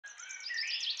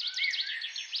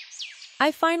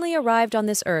I finally arrived on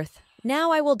this earth.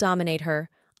 Now I will dominate her.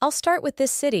 I'll start with this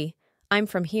city. I'm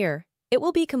from here. It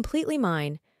will be completely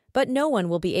mine, but no one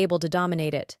will be able to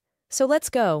dominate it. So let's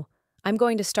go. I'm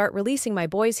going to start releasing my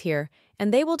boys here,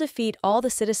 and they will defeat all the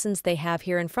citizens they have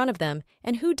here in front of them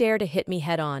and who dare to hit me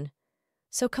head on.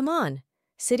 So come on.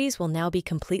 Cities will now be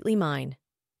completely mine.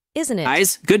 Isn't it?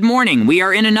 Guys, good morning. We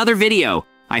are in another video.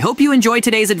 I hope you enjoyed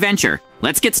today's adventure.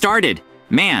 Let's get started.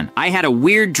 Man, I had a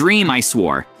weird dream, I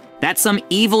swore. That some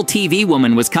evil TV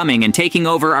woman was coming and taking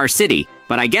over our city,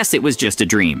 but I guess it was just a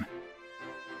dream.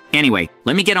 Anyway,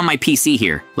 let me get on my PC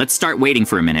here. Let's start waiting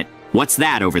for a minute. What's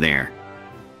that over there?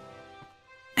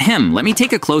 Let me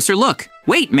take a closer look.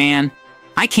 Wait, man.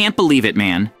 I can't believe it,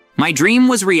 man. My dream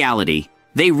was reality.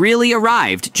 They really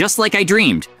arrived, just like I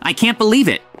dreamed. I can't believe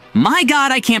it. My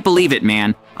God, I can't believe it,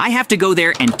 man. I have to go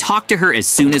there and talk to her as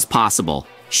soon as possible.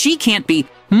 She can't be...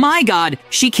 My God,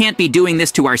 she can't be doing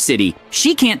this to our city.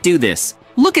 She can't do this.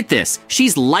 Look at this.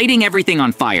 She's lighting everything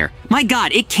on fire. My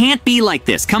God, it can't be like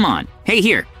this. Come on. Hey,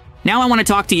 here. Now I want to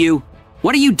talk to you.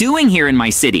 What are you doing here in my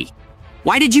city?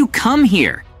 Why did you come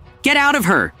here? Get out of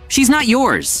her. She's not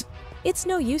yours. It's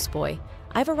no use, boy.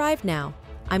 I've arrived now.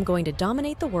 I'm going to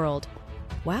dominate the world.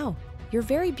 Wow, you're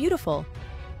very beautiful.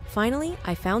 Finally,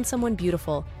 I found someone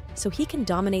beautiful, so he can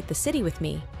dominate the city with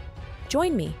me.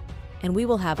 Join me, and we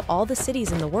will have all the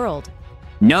cities in the world.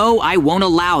 No, I won't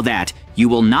allow that. You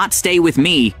will not stay with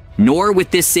me, nor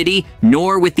with this city,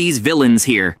 nor with these villains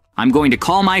here. I'm going to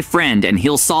call my friend, and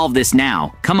he'll solve this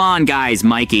now. Come on, guys,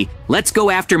 Mikey. Let's go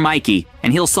after Mikey,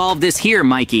 and he'll solve this here,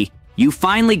 Mikey. You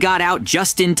finally got out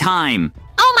just in time.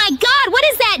 Oh my God, what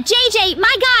is that, JJ?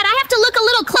 My God, I have to look a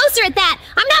little closer at that.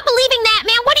 I'm not believing that,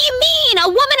 man. What do you mean? A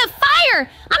woman of fire?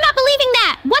 I'm not believing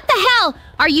that. What the hell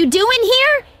are you doing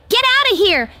here? Get out of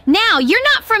here. Now, you're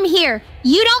not from here.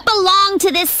 You don't belong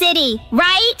to this city,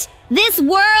 right? This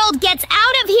world gets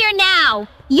out of here now.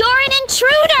 You're an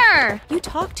intruder. You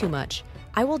talk too much.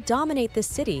 I will dominate this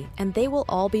city, and they will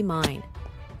all be mine.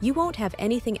 You won't have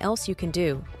anything else you can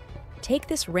do. Take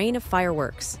this rain of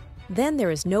fireworks. Then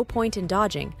there is no point in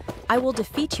dodging. I will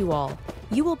defeat you all.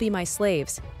 You will be my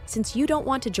slaves, since you don't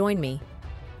want to join me.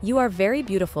 You are very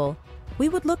beautiful. We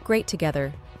would look great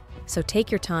together. So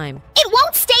take your time. It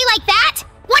won't stay like that.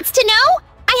 Wants to know?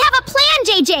 I have a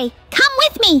plan, JJ. Come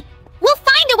with me. We'll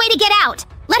find a way to get out.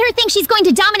 Let her think she's going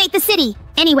to dominate the city.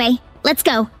 Anyway, let's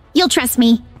go. You'll trust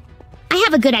me. I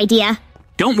have a good idea.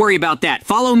 Don't worry about that.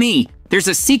 Follow me. There's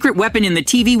a secret weapon in the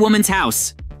TV woman's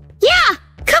house. Yeah,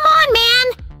 come on,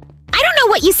 man. I don't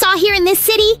know what you saw here in this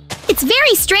city. It's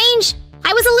very strange.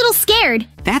 I was a little scared.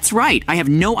 That's right. I have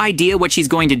no idea what she's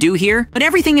going to do here, but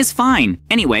everything is fine.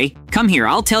 Anyway, come here.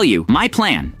 I'll tell you. My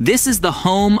plan. This is the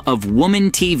home of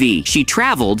Woman TV. She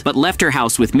traveled, but left her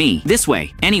house with me. This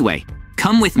way. Anyway,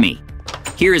 come with me.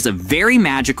 Here is a very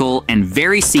magical and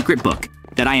very secret book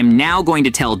that I am now going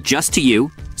to tell just to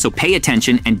you, so pay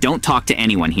attention and don't talk to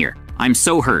anyone here. I'm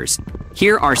so hers.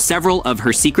 Here are several of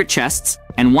her secret chests,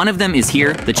 and one of them is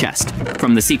here, the chest,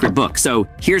 from the secret book. So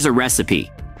here's a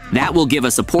recipe. That will give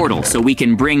us a portal so we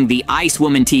can bring the Ice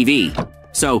Woman TV.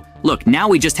 So look, now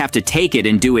we just have to take it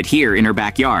and do it here in her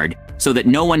backyard so that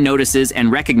no one notices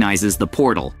and recognizes the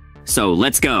portal. So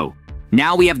let's go.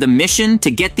 Now we have the mission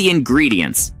to get the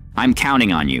ingredients. I'm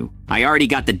counting on you. I already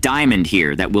got the diamond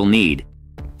here that we'll need.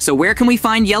 So where can we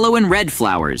find yellow and red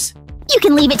flowers? You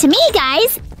can leave it to me,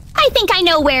 guys. I think I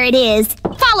know where it is.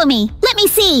 Follow me. Let me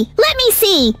see. Let me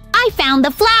see. I found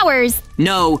the flowers.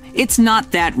 No, it's not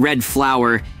that red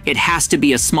flower. It has to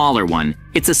be a smaller one.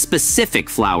 It's a specific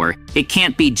flower. It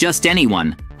can't be just any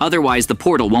one. Otherwise, the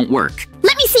portal won't work.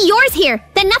 Let me see yours here.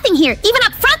 Then nothing here. Even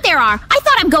up front there are. I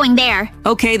thought I'm going there.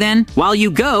 Okay then, while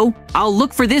you go, I'll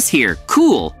look for this here.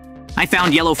 Cool. I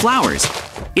found yellow flowers.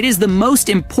 It is the most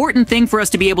important thing for us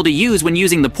to be able to use when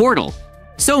using the portal.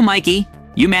 So, Mikey,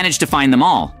 you managed to find them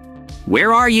all.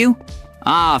 Where are you?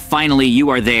 Ah, finally you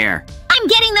are there. I'm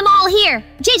getting them all here.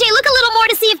 JJ, look a little more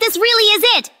to see if this really is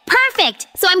it. Perfect.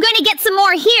 So I'm going to get some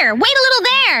more here. Wait a little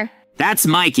there. That's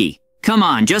Mikey. Come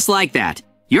on, just like that.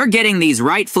 You're getting these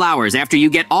right flowers. After you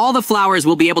get all the flowers,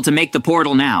 we'll be able to make the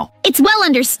portal now. It's well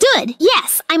understood.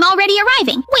 Yes, I'm already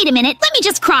arriving. Wait a minute. Let me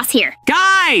just cross here.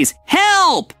 Guys,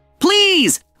 help!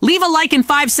 Please! Leave a like in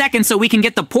 5 seconds so we can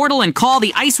get the portal and call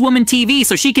the Ice Woman TV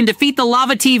so she can defeat the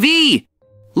Lava TV.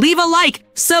 Leave a like,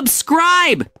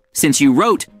 subscribe! Since you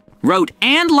wrote,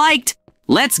 and liked,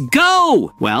 let's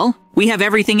go! Well, we have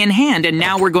everything in hand and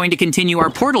now we're going to continue our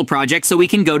portal project so we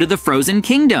can go to the Frozen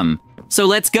Kingdom. So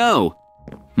let's go.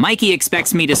 Mikey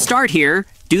expects me to start here,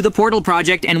 do the portal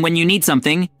project, and when you need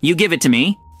something, you give it to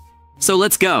me. So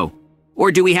let's go.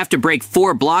 Or do we have to break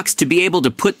 4 blocks to be able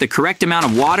to put the correct amount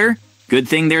of water? Good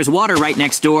thing there's water right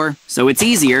next door, so it's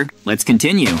easier. Let's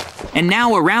continue. And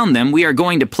now around them, we are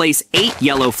going to place 8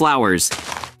 yellow flowers.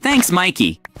 Thanks,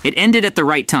 Mikey. It ended at the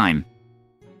right time.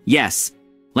 Yes.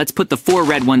 Let's put the 4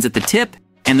 red ones at the tip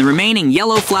and the remaining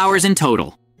yellow flowers in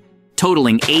total.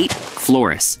 Totaling 8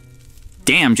 florists.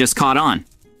 Damn, just caught on.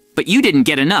 But you didn't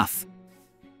get enough.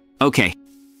 Okay,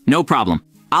 no problem.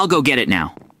 I'll go get it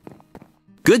now.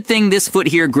 Good thing this foot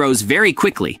here grows very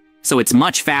quickly, so it's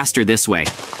much faster this way.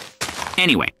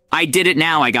 Anyway, I did it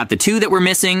now. I got the 2 that were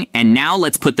missing, and now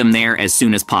let's put them there as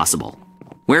soon as possible.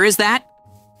 Where is that?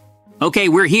 Okay,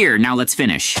 we're here. Now let's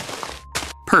finish.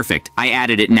 Perfect. I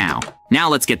added it now. Now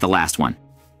let's get the last one.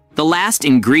 The last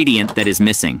ingredient that is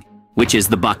missing, which is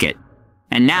the bucket.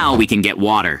 And now we can get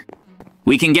water.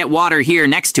 We can get water here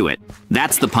next to it.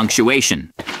 That's the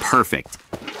punctuation. Perfect.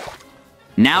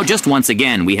 Now just once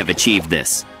again, we have achieved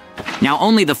this. Now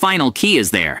only the final key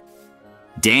is there.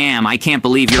 Damn, I can't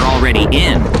believe you're already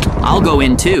in. I'll go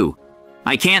in too.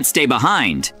 I can't stay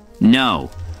behind.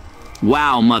 No.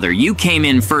 Wow, Mother, you came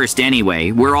in first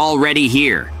anyway. We're already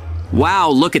here. Wow,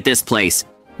 look at this place.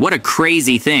 What a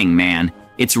crazy thing, man.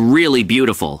 It's really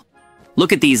beautiful.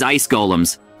 Look at these ice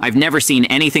golems. I've never seen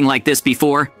anything like this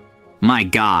before. My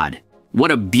God, what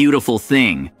a beautiful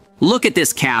thing. Look at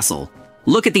this castle.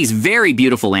 Look at these very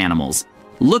beautiful animals.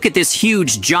 Look at this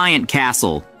huge giant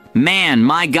castle. Man,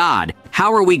 my God,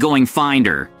 how are we going to find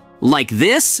her? Like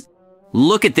this?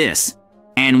 Look at this.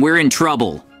 And we're in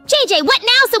trouble. JJ, what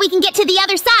now so we can get to the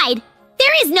other side?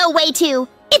 There is no way to.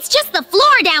 It's just the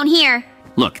floor down here.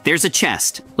 Look, there's a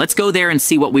chest. Let's go there and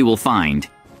see what we will find.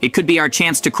 It could be our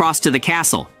chance to cross to the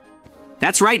castle.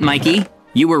 That's right, Mikey.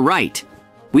 You were right.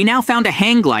 We now found a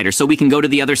hang glider so we can go to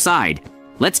the other side.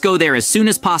 Let's go there as soon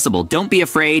as possible. Don't be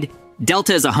afraid.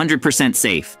 Delta is 100%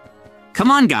 safe. Come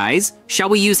on, guys. Shall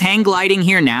we use hang gliding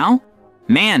here now?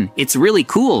 Man, it's really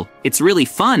cool. It's really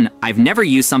fun. I've never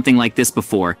used something like this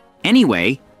before.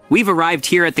 Anyway, we've arrived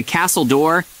here at the castle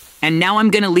door, and now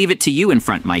I'm gonna leave it to you in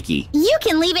front, Mikey. You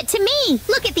can leave it to me.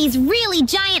 Look at these really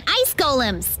giant ice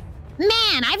golems.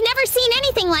 Man, I've never seen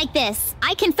anything like this.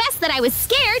 I confess that I was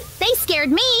scared. They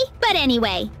scared me. But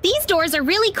anyway, these doors are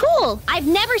really cool. I've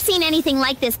never seen anything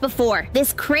like this before.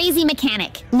 This crazy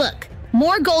mechanic. Look,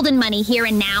 more golden money here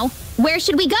and now. Where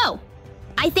should we go?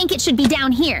 I think it should be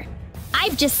down here.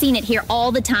 I've just seen it here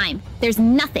all the time. There's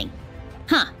nothing.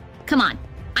 Huh, come on.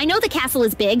 I know the castle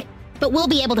is big, but we'll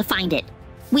be able to find it.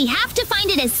 We have to find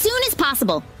it as soon as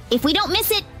possible. If we don't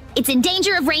miss it, it's in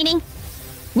danger of raining.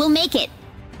 We'll make it.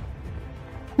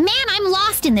 Man, I'm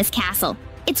lost in this castle.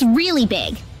 It's really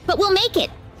big, but we'll make it.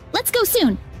 Let's go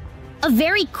soon. A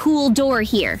very cool door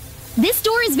here. This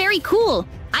door is very cool.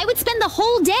 I would spend the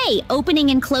whole day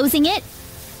opening and closing it.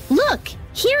 Look,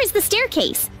 here is the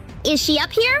staircase. Is she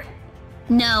up here?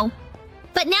 No.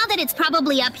 But now that it's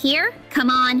probably up here, come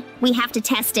on, we have to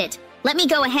test it. Let me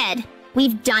go ahead.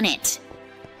 We've done it.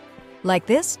 Like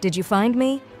this? Did you find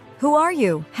me? Who are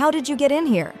you? How did you get in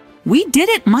here? We did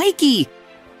it, Mikey!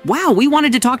 Wow, we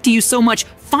wanted to talk to you so much.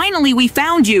 Finally, we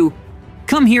found you!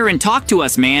 Come here and talk to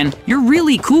us, man. You're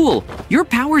really cool. Your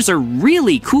powers are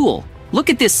really cool. Look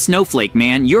at this snowflake,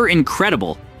 man. You're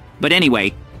incredible. But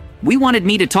anyway, we wanted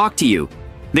me to talk to you.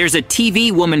 There's a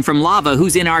TV woman from Lava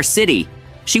who's in our city.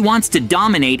 She wants to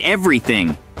dominate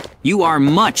everything. You are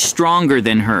much stronger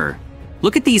than her.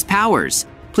 Look at these powers.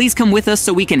 Please come with us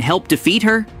so we can help defeat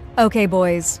her. Okay,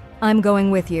 boys. I'm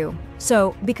going with you.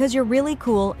 So, because you're really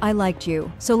cool, I liked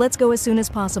you. So let's go as soon as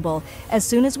possible. As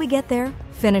soon as we get there,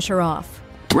 finish her off.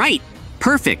 Right.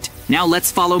 Perfect. Now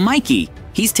let's follow Mikey.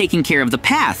 He's taking care of the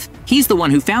path. He's the one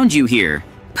who found you here.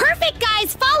 Perfect,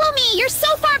 guys! Follow me! You're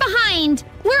so far behind!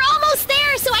 We're almost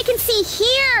there, so I can see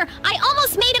here! I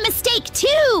almost made a mistake,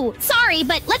 too! Sorry,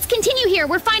 but let's continue here.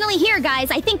 We're finally here, guys.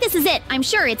 I think this is it. I'm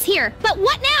sure it's here. But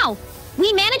what now?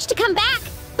 We managed to come back,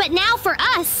 but now for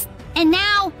us. And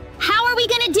now, how are we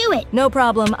gonna do it? No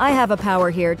problem. I have a power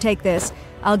here. Take this.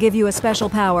 I'll give you a special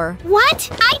power. What?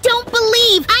 I don't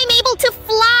believe I'm able to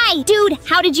fly! Dude,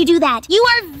 how did you do that? You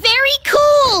are very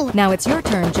cool! Now it's your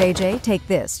turn, JJ. Take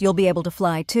this. You'll be able to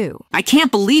fly, too. I can't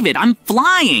believe it. I'm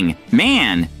flying.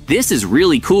 Man, this is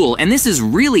really cool, and this is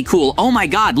really cool. Oh my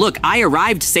God, look, I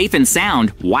arrived safe and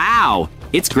sound. Wow.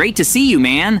 It's great to see you,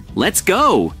 man. Let's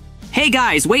go. Hey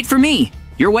guys, wait for me.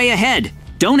 You're way ahead.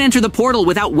 Don't enter the portal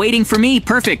without waiting for me.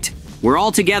 Perfect. We're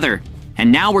all together.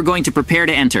 And now we're going to prepare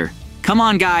to enter. Come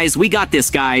on, guys. We got this,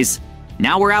 guys.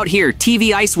 Now we're out here.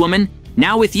 TV Ice Woman.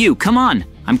 Now with you. Come on.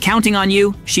 I'm counting on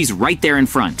you. She's right there in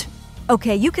front.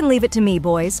 Okay, you can leave it to me,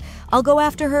 boys. I'll go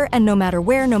after her, and no matter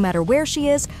where she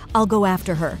is, I'll go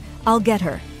after her. I'll get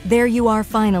her. There you are,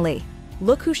 finally.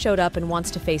 Look who showed up and wants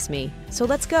to face me. So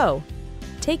let's go.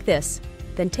 Take this.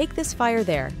 Then take this fire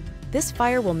there. This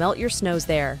fire will melt your snows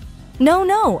there.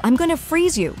 No, I'm gonna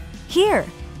freeze you. Here.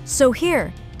 So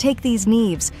here, take these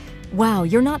knives. Wow,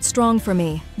 you're not strong for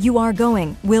me. You are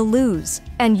going. We'll lose.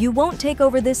 And you won't take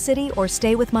over this city or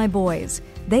stay with my boys.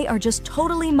 They are just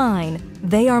totally mine.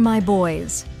 They are my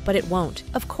boys. But it won't.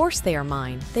 Of course they are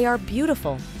mine. They are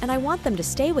beautiful, and I want them to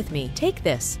stay with me. Take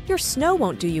this. Your snow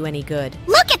won't do you any good.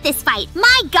 Look at this fight.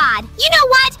 My God. You know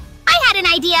what? I had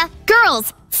an idea.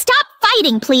 Girls, stop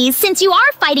fighting, please, since you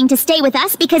are fighting to stay with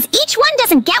us because each one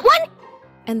doesn't get one.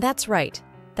 And that's right.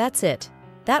 That's it.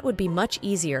 That would be much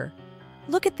easier.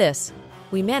 Look at this.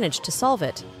 We managed to solve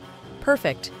it.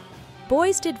 Perfect.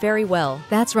 Boys did very well.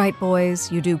 That's right,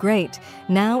 boys. You do great.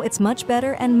 Now it's much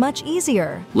better and much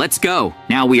easier. Let's go.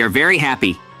 Now we are very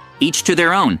happy. Each to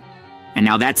their own. And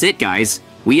now that's it, guys.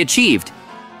 We achieved.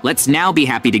 Let's now be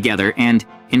happy together and,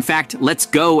 in fact, let's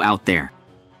go out there.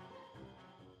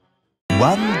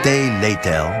 1 day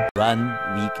later.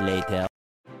 1 week later.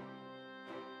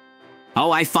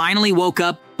 Oh, I finally woke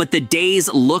up, but the days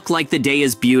look like the day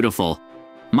is beautiful.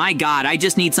 My God, I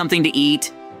just need something to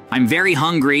eat. I'm very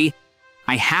hungry.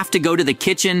 I have to go to the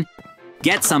kitchen.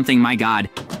 Get something, my God.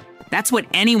 That's what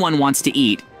anyone wants to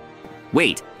eat.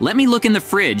 Wait, let me look in the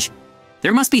fridge.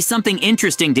 There must be something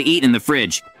interesting to eat in the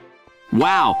fridge.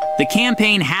 Wow, the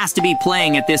campaign has to be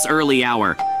playing at this early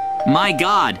hour. My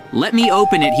God, let me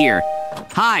open it here.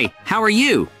 Hi, how are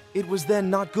you? It was then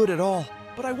not good at all.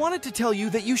 But I wanted to tell you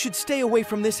that you should stay away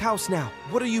from this house now.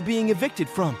 What are you being evicted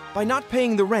from? By not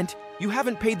paying the rent, you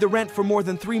haven't paid the rent for more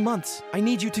than 3 months. I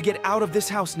need you to get out of this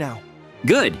house now.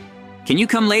 Good. Can you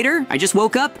come later? I just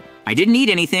woke up. I didn't eat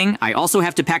anything. I also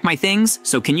have to pack my things,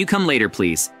 so can you come later,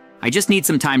 please? I just need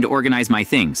some time to organize my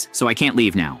things, so I can't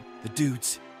leave now. The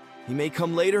dudes. He may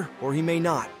come later, or he may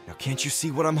not. Now can't you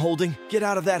see what I'm holding? Get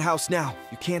out of that house now.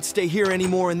 You can't stay here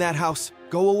anymore in that house.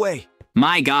 Go away.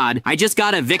 My God, I just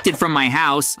got evicted from my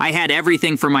house. I had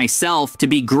everything for myself to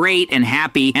be great and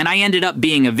happy, and I ended up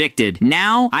being evicted.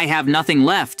 Now, I have nothing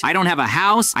left. I don't have a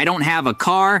house, I don't have a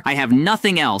car, I have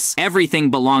nothing else. Everything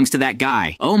belongs to that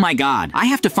guy. Oh my God, I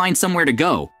have to find somewhere to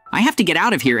go. I have to get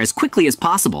out of here as quickly as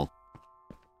possible.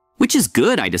 Which is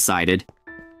good, I decided.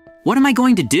 What am I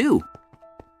going to do?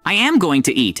 I am going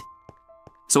to eat.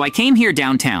 So I came here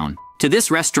downtown, to this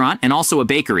restaurant and also a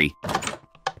bakery.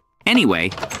 Anyway,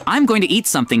 I'm going to eat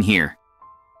something here.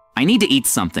 I need to eat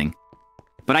something.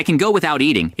 But I can go without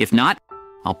eating. If not,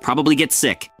 I'll probably get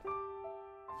sick.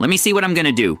 Let me see what I'm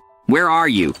gonna do. Where are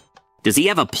you? Does he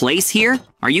have a place here?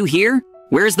 Are you here?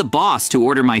 Where's the boss to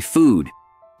order my food?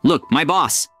 Look, my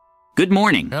boss. Good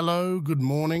morning. Hello, good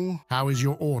morning. How is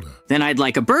your order? Then I'd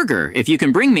like a burger, if you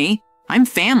can bring me. I'm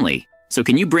family, so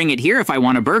can you bring it here if I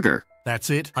want a burger?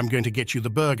 That's it. I'm going to get you the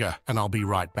burger, and I'll be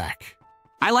right back.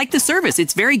 I like the service.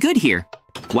 It's very good here.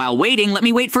 While waiting, let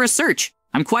me wait for a search.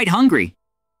 I'm quite hungry.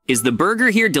 Is the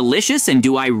burger here delicious, and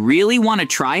do I really want to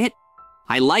try it?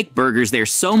 I like burgers there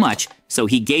so much, so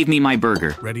he gave me my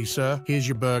burger. Ready, sir? Here's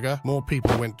your burger. More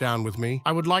people went down with me.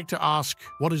 I would like to ask,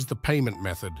 what is the payment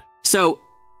method? So,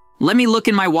 let me look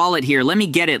in my wallet here. Let me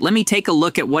get it. Let me take a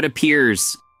look at what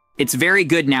appears. It's very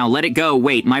good now. Let it go.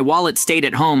 Wait, my wallet stayed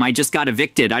at home. I just got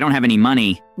evicted. I don't have any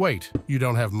money. Wait, you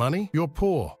don't have money? You're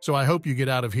poor. So I hope you get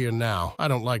out of here now. I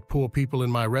don't like poor people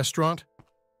in my restaurant.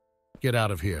 Get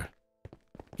out of here.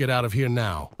 Get out of here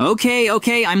now.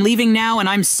 Okay, I'm leaving now, and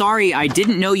I'm sorry. I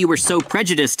didn't know you were so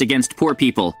prejudiced against poor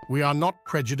people. We are not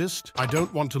prejudiced. I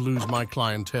don't want to lose my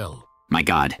clientele. My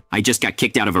God, I just got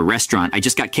kicked out of a restaurant. I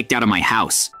just got kicked out of my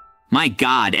house. My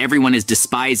God, everyone is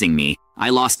despising me. I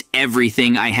lost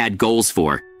everything I had goals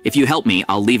for. If you help me,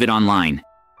 I'll leave it online.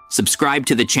 Subscribe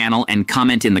to the channel and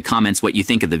comment in the comments what you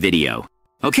think of the video.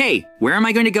 Okay, where am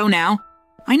I going to go now?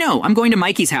 I know, I'm going to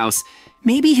Mikey's house.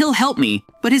 Maybe he'll help me,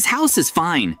 but his house is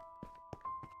fine.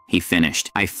 He finished.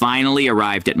 I finally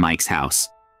arrived at Mike's house.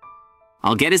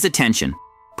 I'll get his attention,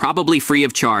 probably free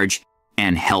of charge,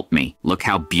 and help me. Look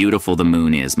how beautiful the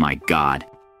moon is, my God.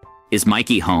 Is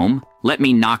Mikey home? Let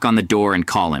me knock on the door and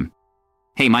call him.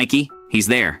 Hey, Mikey, he's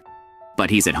there.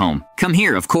 But he's at home. Come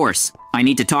here, of course. I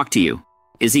need to talk to you.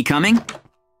 Is he coming?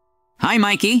 Hi,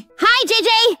 Mikey. Hi,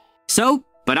 JJ! So,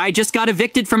 but I just got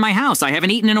evicted from my house. I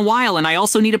haven't eaten in a while, and I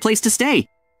also need a place to stay.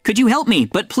 Could you help me?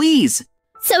 But please.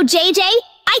 So, JJ,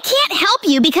 I can't help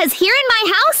you because here in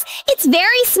my house, it's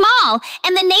very small,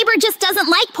 and the neighbor just doesn't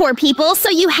like poor people, so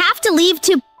you have to leave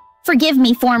to forgive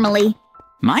me formally.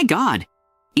 My God.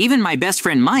 Even my best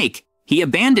friend Mike, he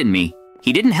abandoned me.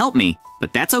 He didn't help me,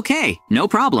 but that's okay. No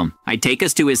problem. I'd take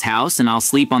us to his house, and I'll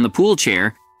sleep on the pool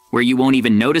chair, where you won't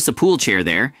even notice a pool chair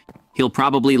there. He'll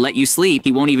probably let you sleep.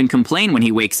 He won't even complain when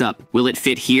he wakes up. Will it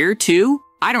fit here, too?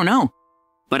 I don't know.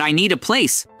 but I need a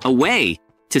place, a way,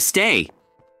 to stay.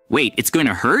 Wait, it's going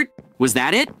to hurt? Was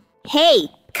that it? Hey,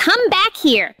 come back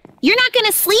here. You're not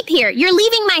gonna sleep here. You're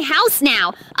leaving my house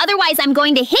now. Otherwise, I'm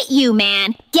going to hit you,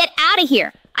 man. Get out of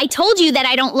here. I told you that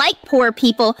I don't like poor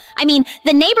people. I mean,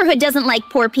 the neighborhood doesn't like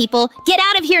poor people. Get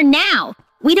out of here now.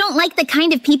 We don't like the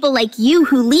kind of people like you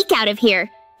who leak out of here.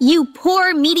 You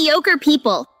poor, mediocre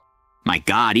people. My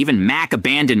God, even Mac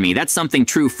abandoned me. That's something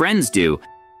true friends do.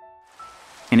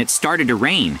 And it started to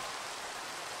rain.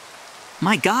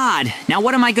 My God, now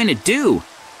what am I going to do?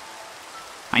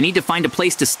 I need to find a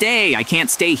place to stay. I can't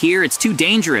stay here. It's too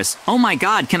dangerous. Oh my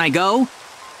God, can I go?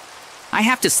 I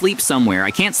have to sleep somewhere.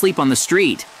 I can't sleep on the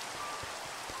street.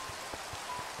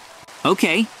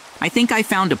 Okay, I think I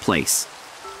found a place.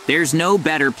 There's no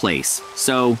better place.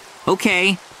 So,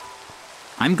 okay.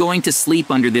 I'm going to sleep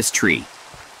under this tree.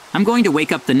 I'm going to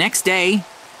wake up the next day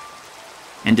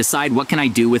and decide what can I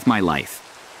do with my life.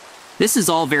 This is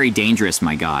all very dangerous,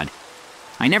 my God.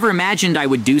 I never imagined I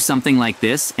would do something like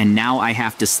this, and now I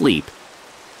have to sleep.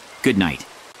 Good night.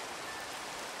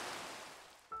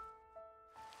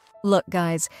 Look,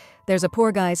 guys, there's a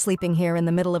poor guy sleeping here in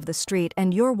the middle of the street,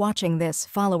 and you're watching this,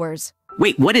 followers.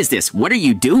 Wait, what is this? What are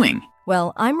you doing?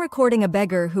 Well, I'm recording a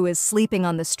beggar who is sleeping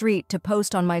on the street to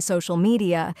post on my social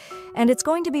media, and it's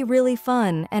going to be really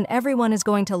fun, and everyone is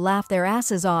going to laugh their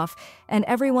asses off, and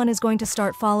everyone is going to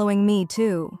start following me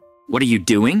too. What are you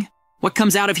doing? What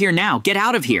comes out of here now? Get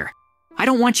out of here. I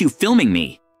don't want you filming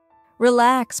me.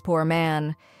 Relax, poor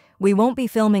man. We won't be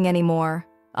filming anymore.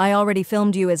 I already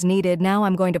filmed you as needed, now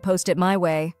I'm going to post it my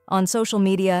way. On social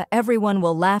media, everyone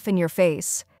will laugh in your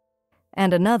face.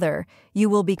 And another, you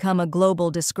will become a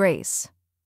global disgrace.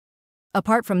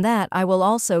 Apart from that, I will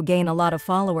also gain a lot of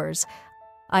followers.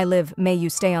 I live, may you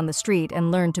stay on the street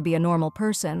and learn to be a normal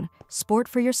person. Sport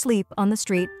for your sleep on the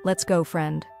street, let's go,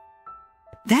 friend.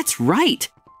 That's right.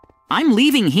 I'm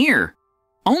leaving here.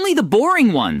 Only the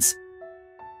boring ones.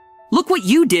 Look what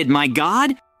you did, my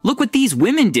God. Look what these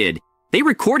women did. They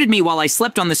recorded me while I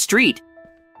slept on the street.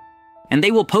 And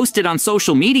they will post it on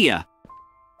social media.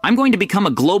 I'm going to become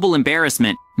a global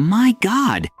embarrassment. My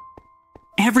God.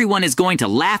 Everyone is going to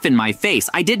laugh in my face.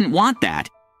 I didn't want that.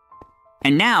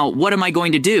 And now, what am I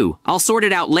going to do? I'll sort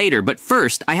it out later, but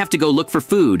first, I have to go look for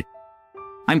food.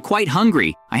 I'm quite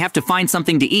hungry. I have to find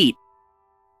something to eat.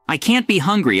 I can't be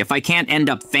hungry if I can't end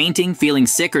up fainting, feeling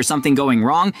sick, or something going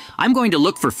wrong. I'm going to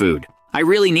look for food. I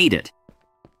really need it.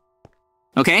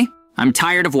 Okay, I'm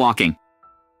tired of walking.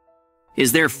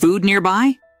 Is there food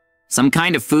nearby? Some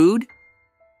kind of food?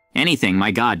 Anything,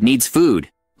 my God, needs food.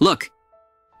 Look,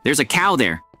 there's a cow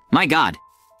there. My God.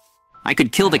 I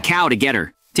could kill the cow to get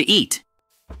her, to eat.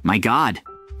 My God.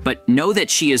 But know that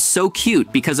she is so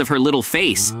cute because of her little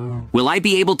face. Will I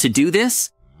be able to do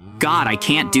this? God, I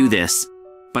can't do this.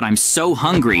 But I'm so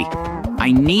hungry.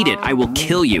 I need it. I will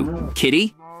kill you,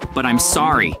 kitty. But I'm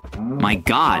sorry. My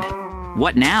God.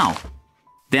 What now?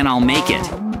 Then I'll make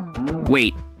it.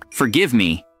 Wait, forgive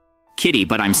me, kitty,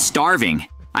 but I'm starving.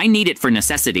 I need it for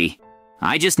necessity.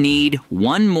 I just need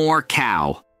one more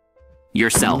cow.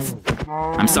 Yourself.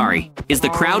 I'm sorry. Is the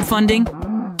crowdfunding?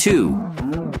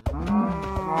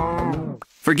 2.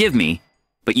 Forgive me,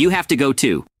 but you have to go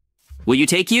too. Will you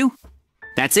take you?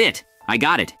 That's it. I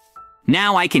got it.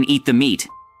 Now I can eat the meat.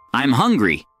 I'm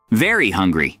hungry. Very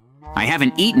hungry. I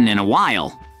haven't eaten in a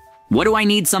while. What do I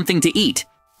need something to eat?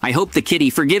 I hope the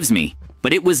kitty forgives me,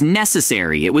 but it was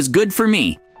necessary. It was good for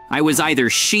me. I was either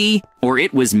she or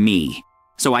it was me.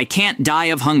 So I can't die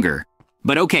of hunger.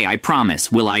 But okay, I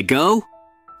promise. Will I go?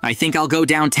 I think I'll go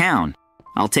downtown.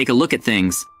 I'll take a look at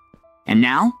things. And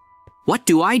now? What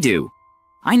do? I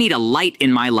need a light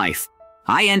in my life.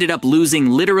 I ended up losing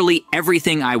literally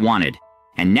everything I wanted.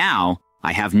 And now,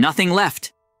 I have nothing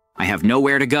left. I have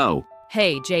nowhere to go.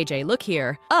 Hey, JJ, look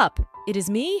here. Up! It is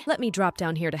me? Let me drop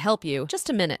down here to help you. Just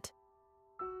a minute.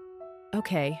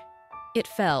 Okay. It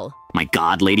fell. My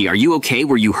God, lady, are you okay?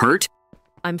 Were you hurt?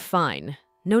 I'm fine.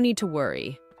 No need to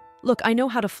worry. Look, I know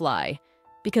how to fly.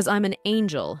 Because I'm an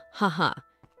angel. Haha.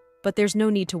 But there's no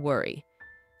need to worry.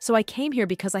 So I came here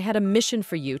because I had a mission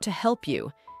for you to help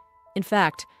you. In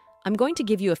fact, I'm going to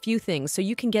give you a few things so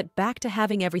you can get back to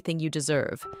having everything you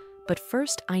deserve. But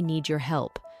first, I need your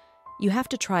help. You have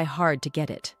to try hard to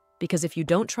get it. Because if you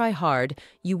don't try hard,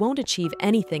 you won't achieve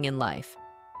anything in life.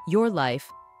 Your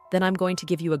life, then I'm going to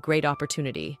give you a great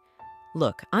opportunity.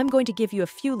 Look, I'm going to give you a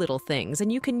few little things,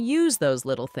 and you can use those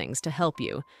little things to help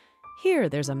you. Here,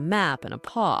 there's a map and a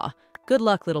paw. Good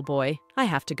luck, little boy. I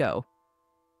have to go.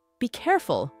 Be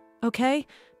careful, okay?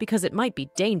 Because it might be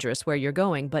dangerous where you're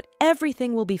going, but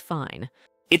everything will be fine.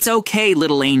 It's okay,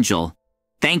 little angel.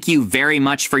 Thank you very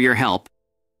much for your help.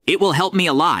 It will help me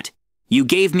a lot. You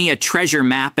gave me a treasure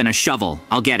map and a shovel.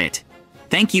 I'll get it.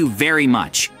 Thank you very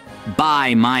much.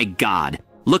 Bye, my God.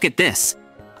 Look at this.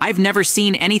 I've never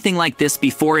seen anything like this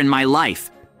before in my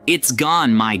life. It's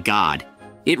gone, my God.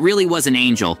 It really was an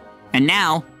angel. And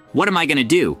now, what am I gonna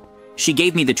do? She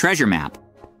gave me the treasure map.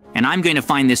 And I'm going to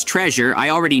find this treasure. I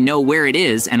already know where it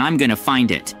is, and I'm gonna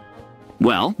find it.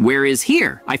 Well, where is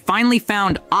here? I finally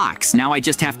found ox. Now I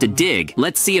just have to dig.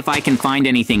 Let's see if I can find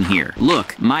anything here.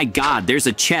 Look, my God, there's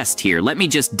a chest here. Let me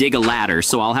just dig a ladder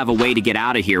so I'll have a way to get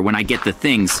out of here when I get the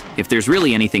things. If there's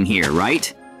really anything here,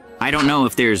 right? I don't know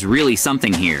if there's really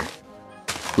something here.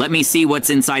 Let me see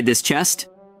what's inside this chest.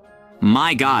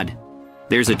 My God,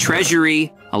 there's a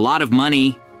treasury, a lot of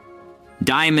money,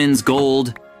 diamonds,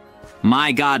 gold.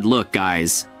 My God, look,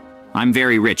 guys. I'm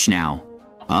very rich now.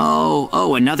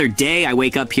 Oh, another day I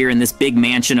wake up here in this big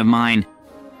mansion of mine.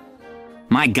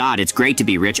 My God, it's great to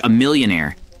be rich, a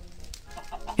millionaire.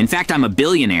 In fact, I'm a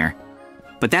billionaire.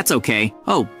 But that's okay.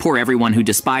 Oh, poor everyone who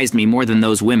despised me more than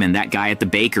those women, that guy at the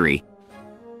bakery.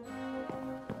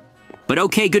 But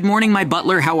okay, good morning, my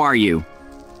butler, how are you?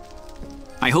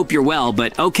 I hope you're well,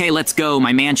 but okay, let's go.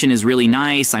 My mansion is really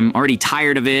nice. I'm already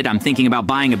tired of it. I'm thinking about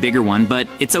buying a bigger one, but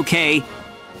it's okay.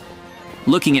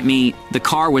 Looking at me, the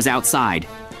car was outside.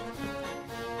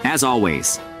 As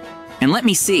always. And let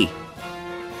me see.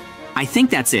 I think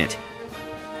that's it.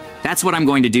 That's what I'm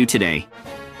going to do today.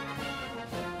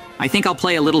 I think I'll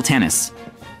play a little tennis.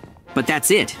 But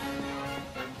that's it.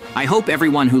 I hope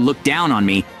everyone who looked down on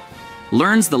me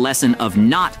learns the lesson of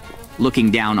not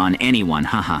looking down on anyone,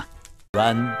 haha.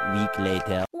 1 week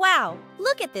later. Wow,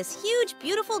 look at this huge,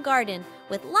 beautiful garden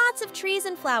with lots of trees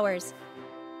and flowers.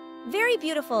 Very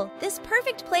beautiful. This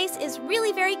perfect place is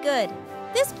really very good.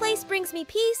 This place brings me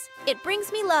peace. It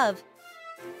brings me love.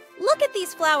 Look at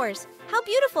these flowers. How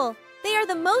beautiful. They are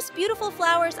the most beautiful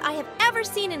flowers I have ever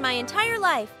seen in my entire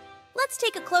life. Let's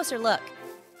take a closer look.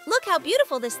 Look how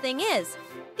beautiful this thing is.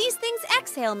 These things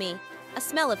exhale me. A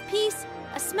smell of peace,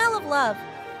 a smell of love.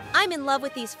 I'm in love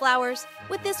with these flowers,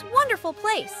 with this wonderful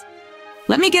place.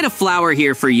 Let me get a flower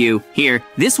here for you. Here,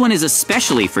 this one is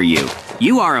especially for you.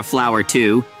 You are a flower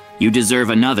too. You deserve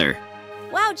another.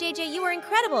 Wow, JJ, you are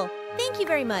incredible. Thank you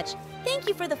very much. Thank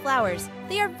you for the flowers.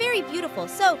 They are very beautiful,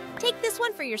 so take this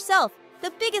one for yourself,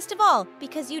 the biggest of all,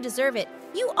 because you deserve it.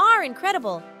 You are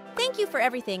incredible. Thank you for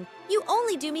everything. You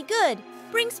only do me good.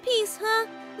 Brings peace, huh?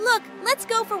 Look, let's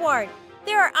go forward.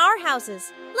 There are our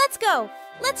houses. Let's go.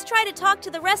 Let's try to talk to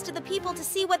the rest of the people to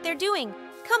see what they're doing.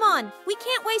 Come on, we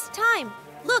can't waste time.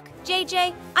 Look,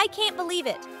 JJ, I can't believe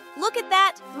it. Look at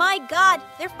that. My God,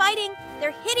 they're fighting.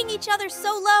 They're hitting each other so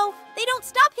low. They don't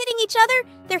stop hitting each other.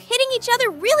 They're hitting each other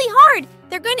really hard.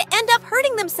 They're going to end up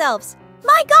hurting themselves.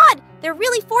 My God, they're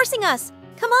really forcing us.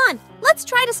 Come on, let's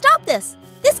try to stop this.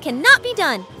 This cannot be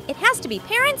done. It has to be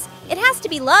parents. It has to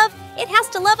be love. It has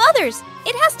to love others.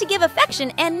 It has to give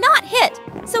affection and not hit.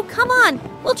 So come on,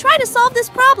 we'll try to solve this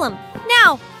problem.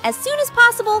 Now, as soon as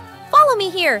possible, follow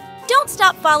me here. Don't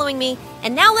stop following me.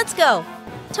 And now let's go.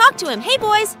 Talk to him. Hey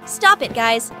boys, stop it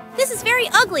guys. This is very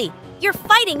ugly. You're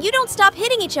fighting. You don't stop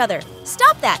hitting each other.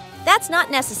 Stop that. That's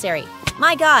not necessary.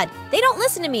 My God, they don't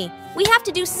listen to me. We have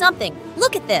to do something.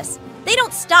 Look at this. They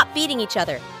don't stop beating each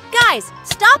other. Guys,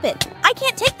 stop it. I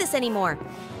can't take this anymore.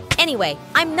 Anyway,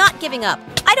 I'm not giving up.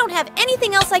 I don't have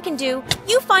anything else I can do.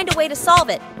 You find a way to solve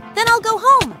it. Then I'll go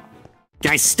home.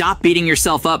 Guys, stop beating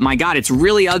yourself up. My God, it's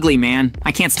really ugly, man.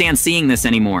 I can't stand seeing this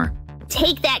anymore.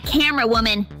 Take that camera,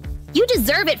 woman. You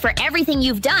deserve it for everything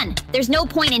you've done. There's no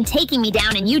point in taking me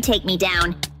down and you take me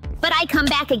down. But I come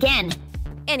back again.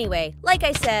 Anyway, like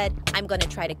I said, I'm gonna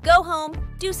try to go home,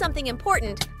 do something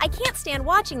important. I can't stand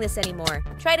watching this anymore.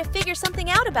 Try to figure something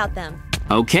out about them.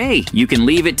 Okay, you can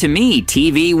leave it to me,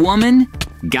 TV woman.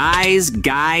 Guys,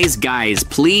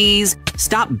 please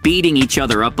stop beating each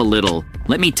other up a little.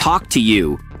 Let me talk to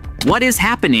you. What is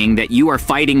happening that you are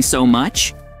fighting so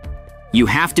much? You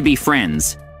have to be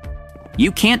friends.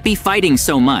 You can't be fighting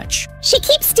so much. She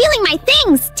keeps stealing my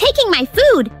things, taking my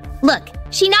food. Look,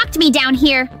 she knocked me down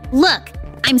here. Look,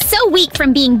 I'm so weak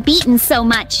from being beaten so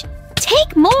much.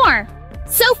 Take more.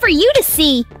 So for you to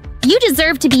see, you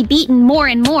deserve to be beaten more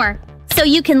and more. So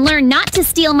you can learn not to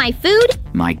steal my food?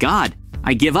 My God,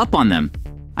 I give up on them.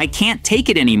 I can't take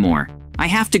it anymore. I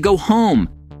have to go home.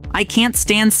 I can't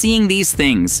stand seeing these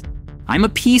things. I'm a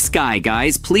peace guy,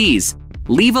 guys, please.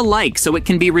 Leave a like so it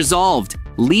can be resolved.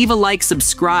 Leave a like,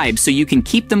 subscribe so you can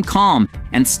keep them calm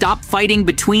and stop fighting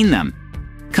between them.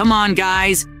 Come on,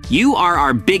 guys. You are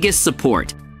our biggest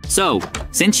support. So,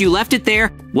 since you left it there,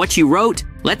 what you wrote,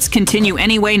 let's continue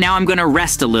anyway. Now I'm gonna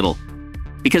rest a little.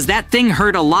 Because that thing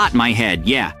hurt a lot, my head,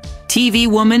 yeah. TV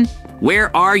woman,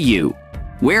 Where are you?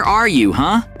 Where are you,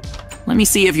 huh? Let me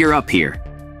see if you're up here.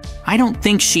 I don't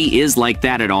think she is like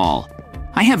that at all.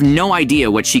 I have no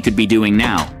idea what she could be doing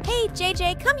now. Hey,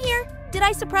 JJ, come here. Did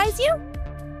I surprise you?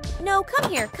 No,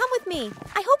 come here. Come with me.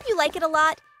 I hope you like it a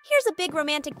lot. Here's a big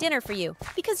romantic dinner for you,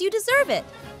 because you deserve it.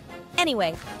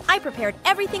 Anyway, I prepared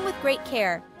everything with great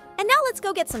care. And now let's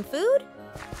go get some food.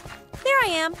 There I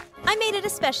am. I made it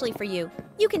especially for you.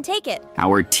 You can take it.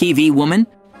 Our TV woman?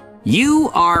 You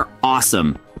are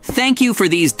awesome. Thank you for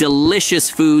these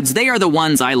delicious foods. They are the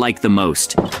ones I like the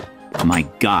most. My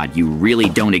God, you really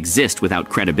don't exist without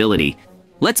credibility.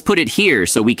 Let's put it here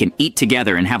so we can eat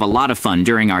together and have a lot of fun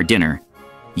during our dinner.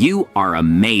 You are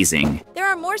amazing. There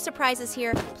are more surprises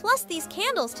here, plus these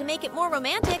candles to make it more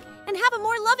romantic and have a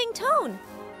more loving tone.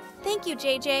 Thank you,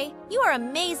 JJ. You are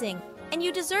amazing, and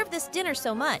you deserve this dinner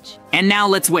so much. And now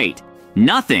let's wait.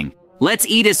 Nothing. Let's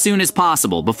eat as soon as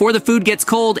possible before the food gets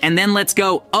cold, and then let's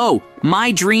go. Oh,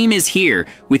 my dream is here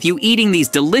with you eating these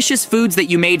delicious foods that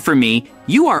you made for me.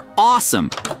 You are awesome.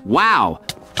 Wow,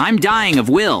 I'm dying of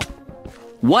will.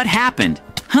 What happened?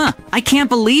 Huh, I can't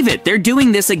believe it. They're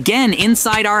doing this again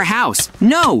inside our house.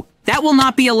 No, that will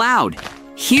not be allowed.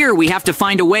 Here we have to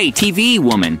find a way, TV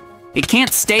woman. It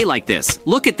can't stay like this.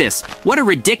 Look at this. What a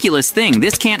ridiculous thing.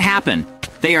 This can't happen.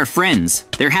 They are friends.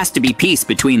 There has to be peace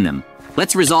between them.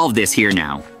 Let's resolve this here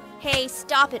now. Hey,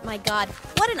 stop it, my God.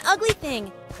 What an ugly thing.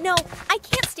 No, I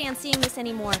can't stand seeing this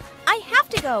anymore. I have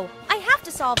to go. I have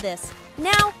to solve this.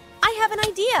 Now, I have an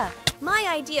idea. My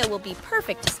idea will be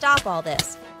perfect to stop all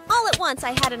this. All at once,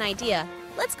 I had an idea.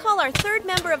 Let's call our third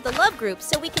member of the love group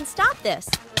so we can stop this.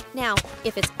 Now,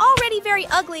 if it's already very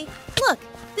ugly, look,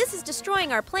 this is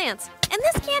destroying our plants, and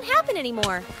this can't happen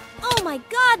anymore. Oh my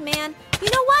God, man. You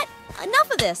know what?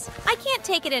 Enough of this. I can't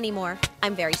take it anymore.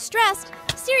 I'm very stressed.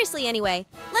 Seriously, anyway.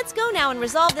 Let's go now and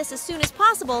resolve this as soon as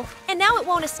possible, and now it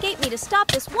won't escape me to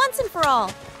stop this once and for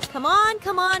all. Come on,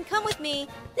 come with me.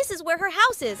 This is where her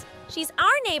house is. She's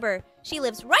our neighbor. She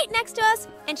lives right next to us,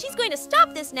 and she's going to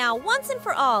stop this now once and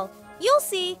for all. You'll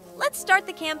see. Let's start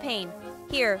the campaign.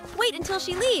 Here, wait until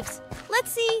she leaves.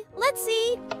 Let's see.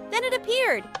 Then it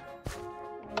appeared.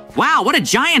 Wow, what a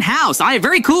giant house!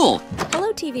 Very cool!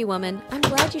 Hello, TV woman. I'm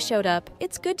glad you showed up.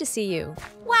 It's good to see you.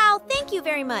 Wow, thank you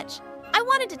very much. I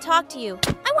wanted to talk to you.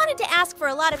 I wanted to ask for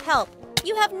a lot of help.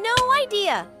 You have no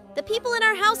idea. The people in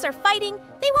our house are fighting.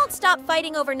 They won't stop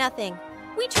fighting over nothing.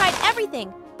 We tried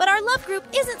everything, but our love group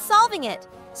isn't solving it.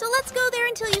 So let's go there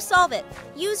until you solve it.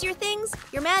 Use your things,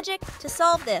 your magic, to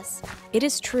solve this. It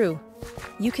is true.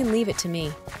 You can leave it to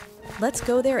me. Let's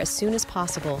go there as soon as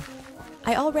possible.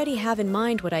 I already have in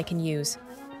mind what I can use.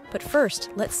 But first,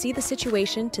 let's see the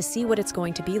situation to see what it's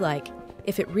going to be like,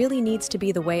 if it really needs to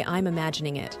be the way I'm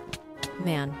imagining it.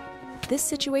 Man, this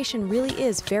situation really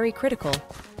is very critical.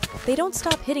 They don't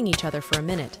stop hitting each other for a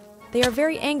minute. They are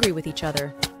very angry with each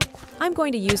other. I'm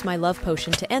going to use my love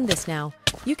potion to end this now.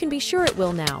 You can be sure it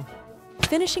will now.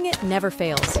 Finishing it never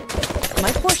fails.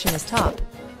 My portion is top.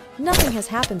 Nothing has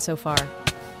happened so far.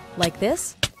 Like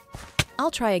this?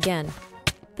 I'll try again.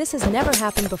 This has never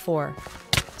happened before.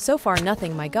 So far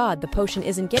nothing, my God, the potion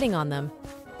isn't getting on them.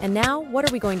 And now, what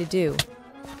are we going to do?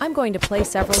 I'm going to play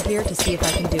several here to see if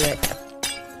I can do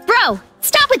it. Bro,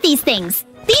 stop with these things.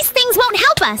 These things won't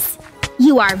help us.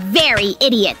 You are very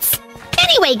idiots.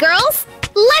 Anyway, girls,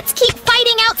 let's keep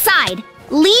fighting outside.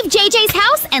 Leave JJ's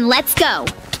house and let's go.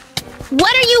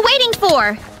 What are you waiting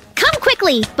for? Come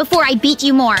quickly before I beat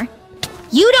you more.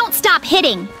 You don't stop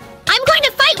hitting. I'm going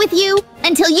to fight with you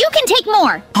until you can take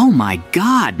more. Oh my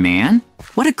God, man.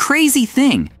 What a crazy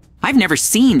thing. I've never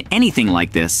seen anything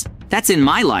like this. That's in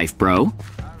my life, bro.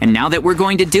 And now that we're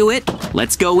going to do it,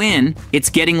 let's go in. It's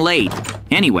getting late.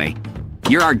 Anyway,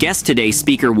 you're our guest today,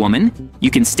 speaker woman.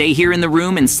 You can stay here in the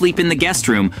room and sleep in the guest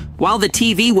room while the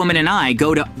TV woman and I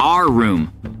go to our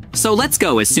room. So let's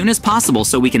go as soon as possible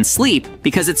so we can sleep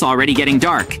because it's already getting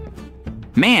dark.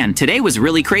 Man, today was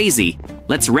really crazy.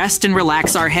 Let's rest and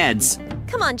relax our heads.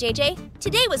 Come on, JJ.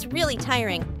 Today was really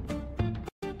tiring.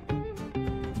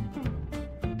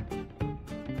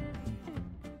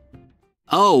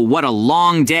 Oh, what a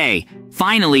long day.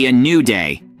 Finally, a new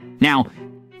day. Now,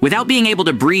 without being able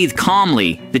to breathe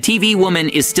calmly, the TV woman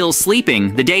is still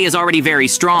sleeping. The day is already very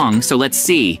strong, so let's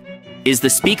see. Is the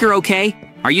speaker okay?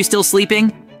 Are you still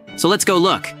sleeping? So let's go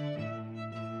look.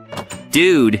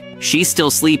 Dude, she's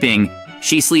still sleeping.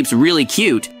 She sleeps really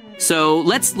cute, so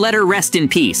let's let her rest in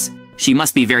peace. She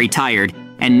must be very tired.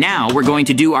 And now we're going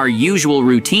to do our usual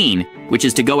routine, which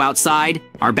is to go outside,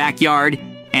 our backyard,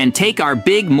 and take our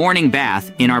big morning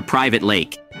bath in our private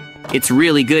lake. It's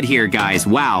really good here, guys.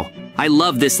 Wow, I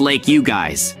love this lake, you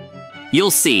guys.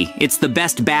 You'll see, it's the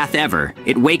best bath ever.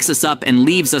 It wakes us up and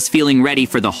leaves us feeling ready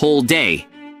for the whole day.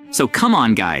 So come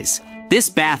on, guys. This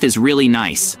bath is really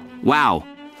nice. Wow,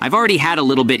 I've already had a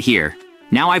little bit here.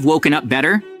 Now I've woken up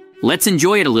better. Let's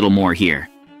enjoy it a little more here.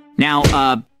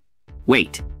 Now,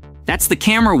 wait. That's the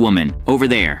camera woman over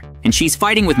there, and she's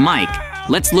fighting with Mike.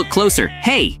 Let's look closer.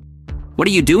 Hey, what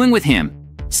are you doing with him?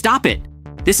 Stop it.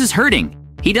 This is hurting.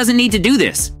 He doesn't need to do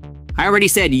this. I already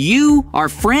said you are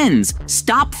friends.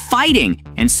 Stop fighting.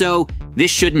 And so,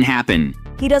 this shouldn't happen.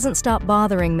 He doesn't stop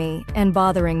bothering me and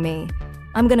bothering me.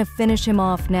 I'm gonna finish him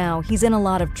off now. He's in a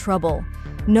lot of trouble.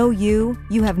 No, you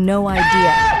have no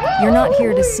idea. You're not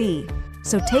here to see.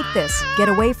 So take this, get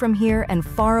away from here and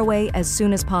far away as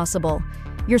soon as possible.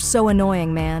 You're so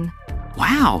annoying, man.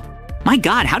 Wow. My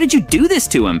God, how did you do this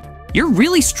to him? You're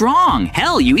really strong.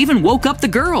 Hell, you even woke up the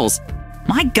girls.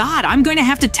 My God, I'm going to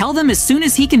have to tell them as soon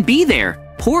as he can be there.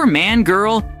 Poor man,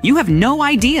 girl. You have no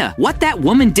idea what that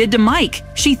woman did to Mike.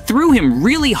 She threw him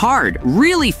really hard,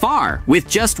 really far, with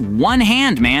just one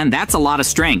hand, man. That's a lot of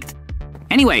strength.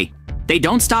 Anyway, they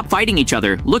don't stop fighting each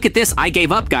other. Look at this, I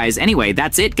gave up, guys. Anyway,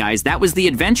 that's it, guys. That was the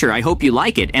adventure. I hope you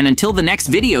like it. And until the next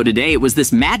video today, it was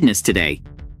this madness today.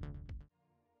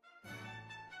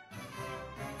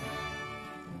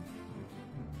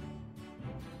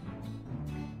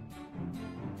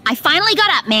 I finally got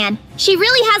up, man. She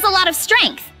really has a lot of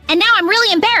strength. And now I'm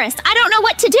really embarrassed. I don't know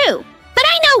what to do. But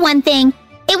I know one thing.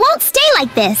 It won't stay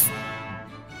like this.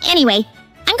 Anyway,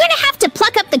 I'm gonna have to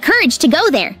pluck up the courage to go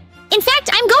there. In fact,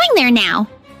 I'm going there now.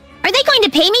 Are they going to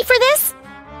pay me for this?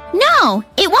 No,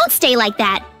 it won't stay like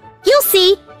that. You'll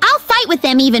see. I'll fight with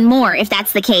them even more if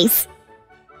that's the case.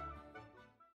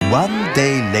 1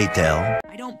 day later.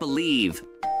 I don't believe.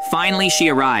 Finally, she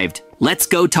arrived. Let's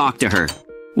go talk to her.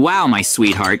 Wow, my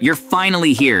sweetheart, you're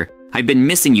finally here. I've been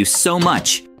missing you so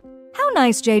much. How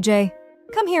nice, JJ.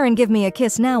 Come here and give me a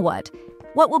kiss now what?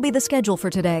 What will be the schedule for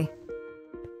today?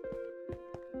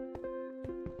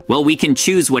 Well, we can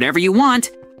choose whatever you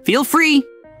want. Feel free.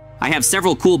 I have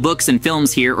several cool books and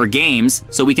films here, or games,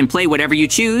 so we can play whatever you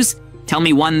choose. Tell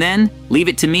me one then. Leave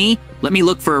it to me. Let me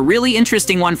look for a really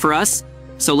interesting one for us.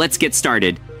 So let's get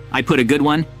started. I put a good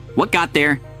one. What got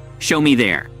there? Show me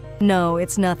there. No,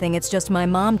 it's nothing. It's just my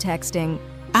mom texting.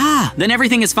 Ah, then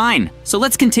everything is fine. So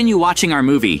let's continue watching our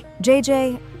movie.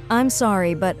 JJ, I'm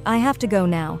sorry, but I have to go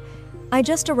now. I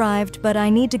just arrived, but I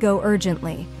need to go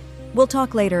urgently. We'll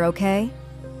talk later, okay?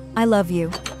 I love you.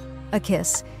 A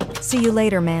kiss. See you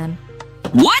later, man.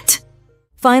 What?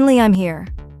 Finally, I'm here.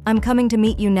 I'm coming to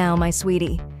meet you now, my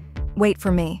sweetie. Wait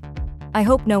for me. I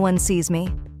hope no one sees me.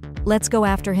 Let's go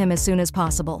after him as soon as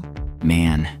possible.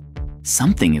 Man,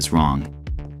 something is wrong.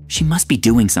 She must be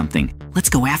doing something. Let's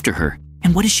go after her.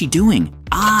 And what is she doing?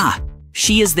 Ah,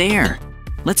 she is there.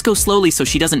 Let's go slowly so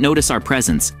she doesn't notice our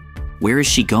presence. Where is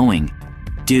she going?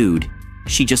 Dude,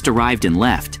 she just arrived and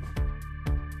left.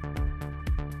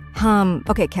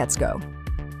 Okay, let's go.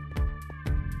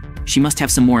 She must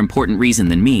have some more important reason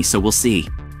than me, so we'll see.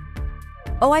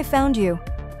 Oh, I found you.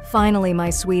 Finally, my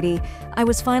sweetie. I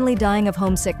was finally dying of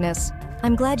homesickness.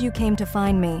 I'm glad you came to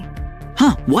find me.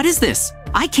 Huh, what is this?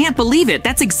 I can't believe it.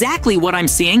 That's exactly what I'm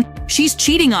seeing. She's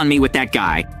cheating on me with that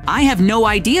guy. I have no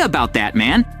idea about that,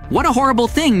 man. What a horrible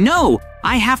thing. No,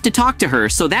 I have to talk to her.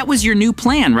 So that was your new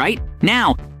plan, right?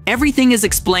 Now, everything is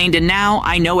explained and now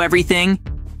I know everything.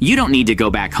 You don't need to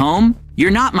go back home. You're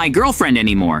not my girlfriend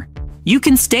anymore. You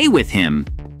can stay with him.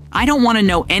 I don't want to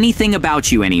know anything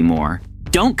about you anymore.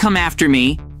 Don't come after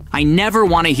me. I never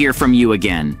want to hear from you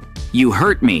again. You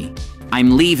hurt me.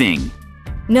 I'm leaving.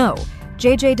 No,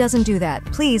 JJ doesn't do that.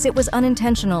 Please, it was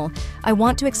unintentional. I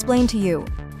want to explain to you.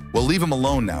 Well, leave him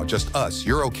alone now, just us.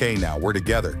 You're okay now, we're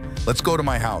together. Let's go to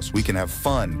my house. We can have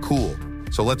fun, cool.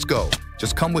 So let's go.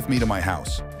 Just come with me to my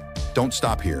house. Don't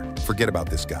stop here. Forget about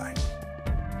this guy.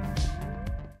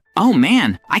 Oh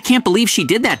man, I can't believe she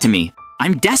did that to me.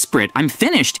 I'm desperate. I'm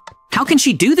finished. How can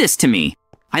she do this to me?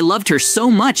 I loved her so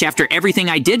much after everything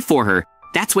I did for her.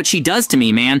 That's what she does to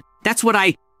me, man. That's what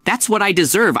I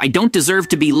deserve. I don't deserve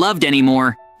to be loved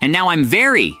anymore. And now I'm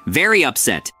very, very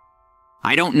upset.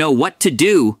 I don't know what to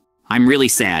do. I'm really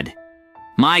sad.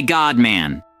 My God,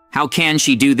 man. How can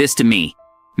she do this to me?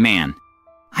 Man,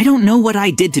 I don't know what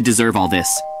I did to deserve all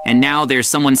this. And now there's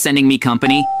someone sending me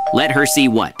company. Let her see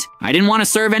what. I didn't want to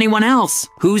serve anyone else.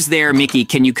 Who's there, Mickey?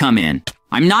 Can you come in?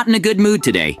 I'm not in a good mood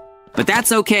today. But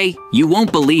that's okay. You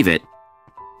won't believe it.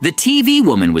 The TV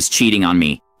woman was cheating on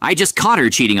me. I just caught her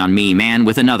cheating on me, man,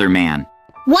 with another man.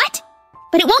 What?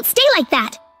 But it won't stay like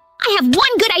that. I have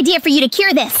one good idea for you to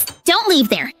cure this. Don't leave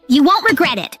there. You won't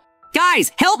regret it.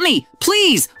 Guys, help me!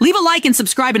 Please! Leave a like and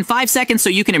subscribe in 5 seconds so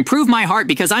you can improve my heart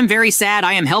because I'm very sad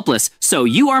I am helpless. So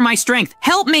you are my strength.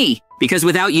 Help me! Because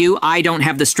without you, I don't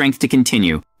have the strength to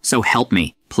continue. So help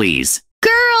me, please.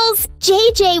 Girls,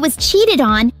 JJ was cheated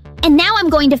on, and now I'm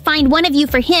going to find one of you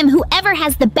for him. Whoever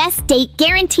has the best date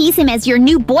guarantees him as your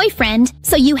new boyfriend,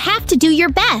 so you have to do your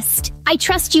best. I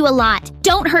trust you a lot.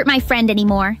 Don't hurt my friend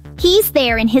anymore. He's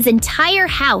there in his entire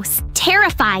house,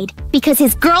 terrified because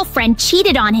his girlfriend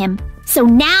cheated on him. So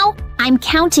now I'm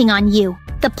counting on you.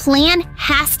 The plan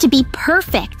has to be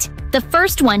perfect. The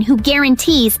first one who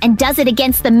guarantees and does it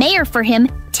against the mayor for him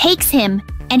takes him,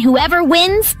 and whoever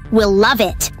wins will love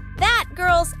it. That,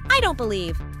 girls, I don't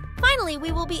believe. Finally,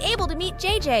 we will be able to meet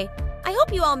JJ. I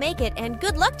hope you all make it, and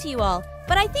good luck to you all.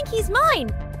 But I think he's mine.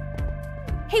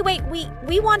 Hey, wait,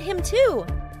 we want him too.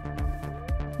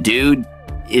 Dude,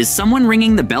 is someone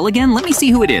ringing the bell again? Let me see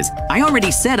who it is. I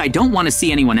already said I don't want to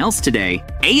see anyone else today.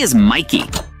 A is Mikey.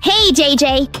 Hey,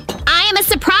 JJ. I am a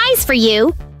surprise for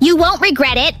you. You won't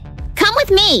regret it. Come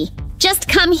with me. Just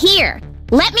come here.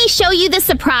 Let me show you the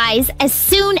surprise as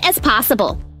soon as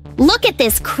possible. Look at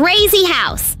this crazy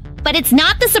house. But it's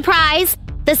not the surprise.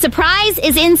 The surprise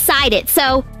is inside it,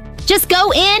 so just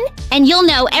go in and you'll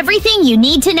know everything you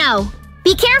need to know.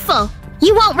 Be careful.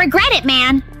 You won't regret it,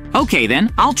 man. Okay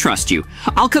then, I'll trust you.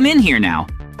 I'll come in here now.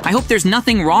 I hope there's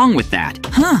nothing wrong with that.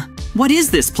 Huh, what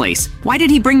is this place? Why did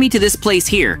he bring me to this place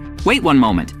here? Wait one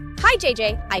moment. Hi,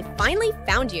 JJ. I finally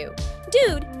found you.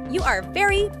 Dude, you are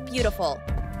very beautiful.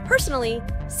 Personally,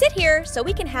 sit here so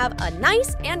we can have a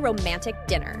nice and romantic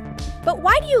dinner. But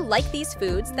why do you like these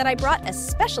foods that I brought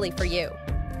especially for you?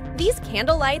 These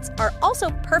candle lights are also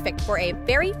perfect for a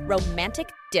very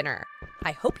romantic dinner.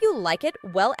 I hope you like it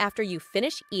well after you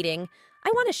finish eating.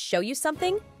 I want to show you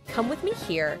something. Come with me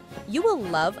here. You will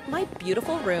love my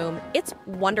beautiful room. It's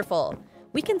wonderful.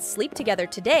 We can sleep together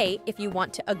today if you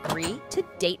want to agree to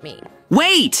date me.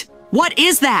 Wait! What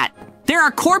is that? There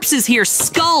are corpses here,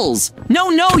 skulls! No,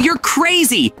 you're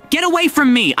crazy! Get away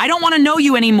from me! I don't want to know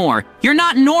you anymore! You're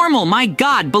not normal, my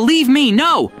God, believe me,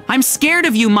 no! I'm scared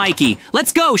of you, Mikey!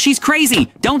 Let's go, she's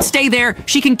crazy! Don't stay there,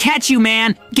 she can catch you,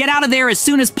 man! Get out of there as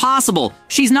soon as possible!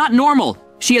 She's not normal!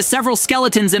 She has several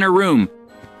skeletons in her room.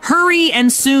 Hurry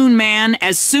and soon, man,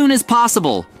 as soon as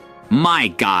possible! My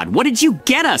God, what did you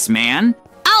get us, man?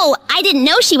 Oh, I didn't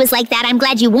know she was like that. I'm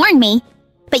glad you warned me.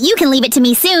 But you can leave it to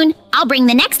me soon. I'll bring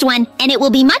the next one, and it will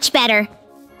be much better.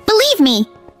 Believe me.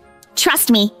 Trust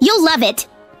me, you'll love it.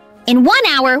 In 1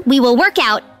 hour, we will work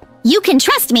out. You can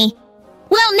trust me.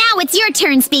 Well, now it's your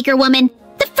turn, speaker woman.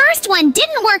 The first one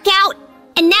didn't work out,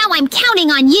 and now I'm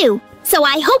counting on you. So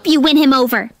I hope you win him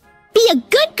over. Be a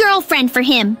good girlfriend for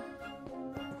him.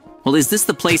 Well, is this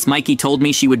the place Mikey told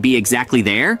me she would be exactly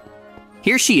there?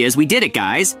 Here she is, we did it,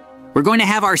 guys. We're going to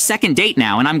have our second date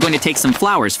now, and I'm going to take some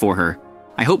flowers for her.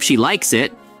 I hope she likes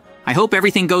it. I hope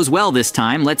everything goes well this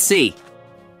time. Let's see.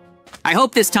 I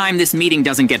hope this time this meeting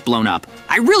doesn't get blown up.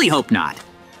 I really hope not.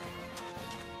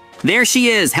 There she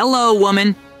is. Hello,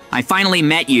 woman. I finally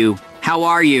met you. How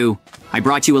are you? I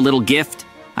brought you a little gift.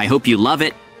 I hope you love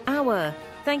it.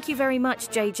 Thank you very much,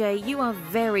 JJ. You are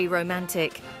very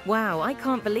romantic. Wow, I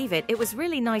can't believe it. It was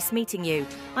really nice meeting you.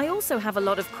 I also have a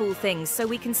lot of cool things, so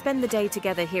we can spend the day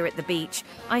together here at the beach.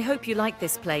 I hope you like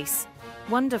this place.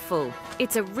 Wonderful.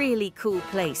 It's a really cool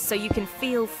place, so you can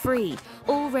feel free.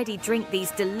 Already drink these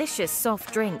delicious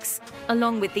soft drinks,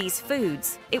 along with these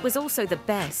foods. It was also the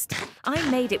best. I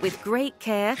made it with great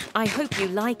care. I hope you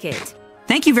like it.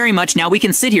 Thank you very much. Now we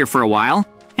can sit here for a while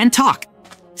and talk.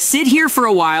 Sit here for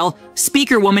a while.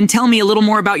 Speaker woman, tell me a little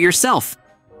more about yourself.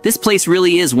 This place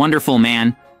really is wonderful,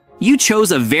 man. You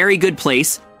chose a very good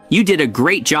place. You did a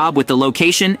great job with the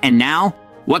location, and now,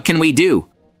 what can we do?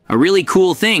 A really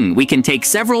cool thing. We can take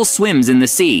several swims in the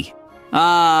sea.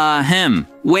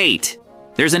 Wait.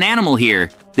 There's an animal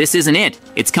here. This isn't it.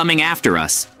 It's coming after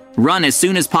us. Run as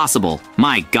soon as possible.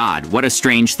 My God, what a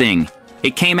strange thing.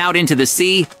 It came out into the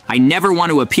sea. I never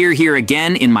want to appear here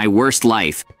again in my worst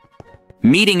life.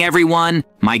 Meeting everyone.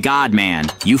 My God, man.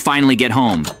 You finally get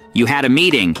home. You had a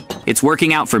meeting. It's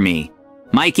working out for me.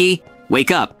 Mikey,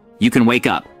 wake up. You can wake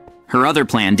up. Her other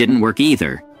plan didn't work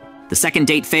either. The second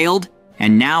date failed,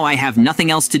 and now I have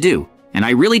nothing else to do. And I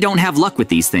really don't have luck with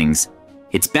these things.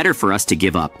 It's better for us to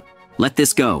give up. Let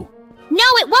this go. No,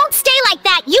 it won't stay like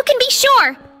that. You can be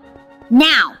sure.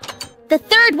 Now, the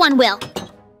third one will.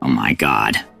 Oh my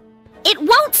God. It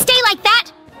won't stay like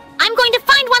that. I'm going to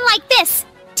find one like this.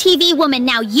 TV woman,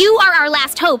 now you are our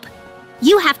last hope.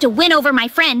 You have to win over my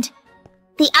friend.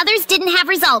 The others didn't have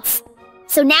results,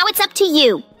 so now it's up to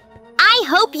you. I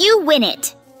hope you win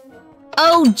it.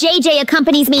 Oh, JJ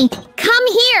accompanies me. Come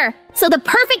here. So the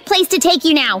perfect place to take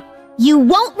you now. You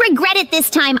won't regret it this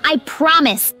time, I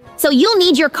promise. So you'll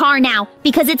need your car now,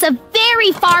 because it's a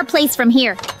very far place from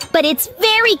here. But it's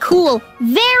very cool,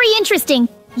 very interesting.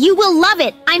 You will love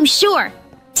it, I'm sure.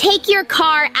 Take your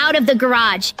car out of the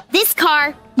garage. This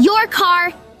car, your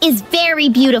car, is very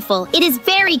beautiful. It is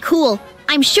very cool.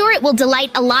 I'm sure it will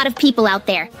delight a lot of people out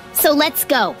there. So let's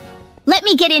go. Let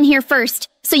me get in here first,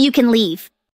 so you can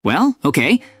leave. Well,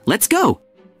 okay, let's go.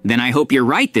 Then I hope you're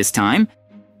right this time.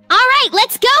 All right,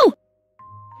 let's go!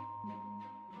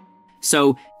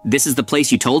 So, this is the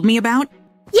place you told me about?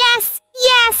 Yes,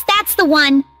 that's the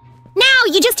one. Now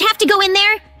you just have to go in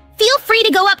there. Feel free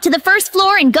to go up to the first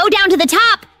floor and go down to the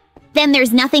top. Then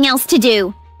there's nothing else to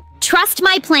do. Trust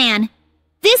my plan.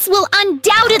 This will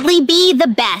undoubtedly be the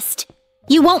best.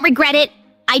 You won't regret it.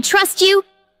 I trust you.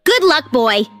 Good luck,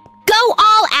 boy. Go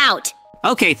all out.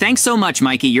 Okay, thanks so much,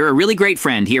 Mikey. You're a really great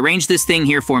friend. He arranged this thing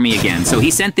here for me again. So he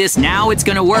sent this. Now it's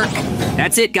gonna work.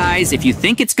 That's it, guys. If you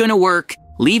think it's gonna work,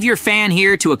 leave your fan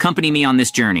here to accompany me on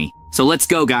this journey. So let's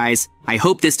go, guys. I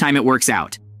hope this time it works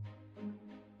out.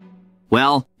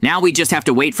 Well, now we just have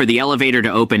to wait for the elevator to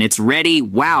open. It's ready.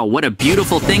 Wow, what a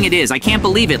beautiful thing it is. I can't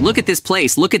believe it. Look at this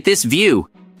place. Look at this view.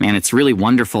 Man, it's really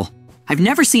wonderful. I've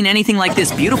never seen anything like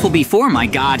this beautiful before, my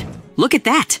God. Look at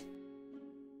that.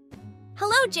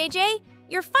 Hello, JJ.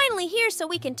 You're finally here so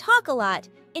we can talk a lot.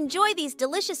 Enjoy these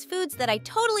delicious foods that I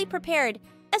totally prepared,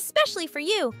 especially for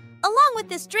you, along with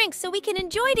this drink so we can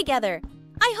enjoy together.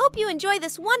 I hope you enjoy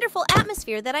this wonderful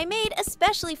atmosphere that I made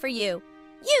especially for you.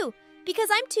 Because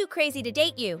I'm too crazy to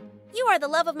date you. You are the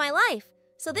love of my life,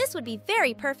 so this would be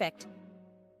very perfect.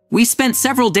 We spent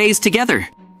several days together.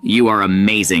 You are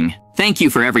amazing. Thank you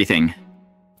for everything.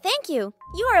 Thank you.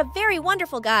 You are a very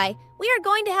wonderful guy. We are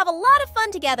going to have a lot of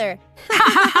fun together.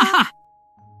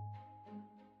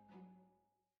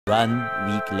 1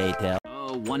 week later.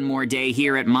 Oh, one more day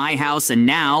here at my house, and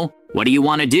now, what do you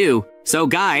want to do? So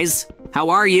guys, how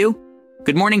are you?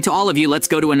 Good morning to all of you. Let's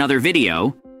go to another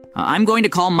video. I'm going to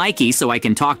call Mikey so I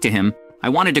can talk to him. I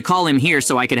wanted to call him here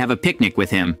so I could have a picnic with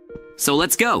him. So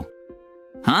let's go.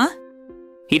 Huh?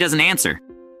 He doesn't answer.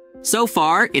 So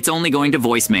far, it's only going to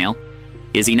voicemail.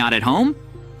 Is he not at home?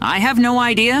 I have no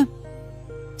idea.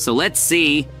 So let's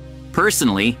see.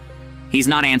 Personally, he's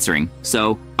not answering,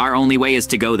 so our only way is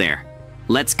to go there.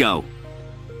 Let's go.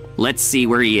 Let's see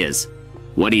where he is.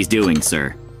 What he's doing,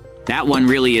 sir. That one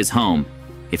really is home.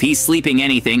 If he's sleeping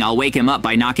anything, I'll wake him up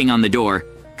by knocking on the door.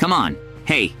 Come on.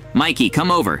 Hey, Mikey,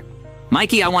 come over.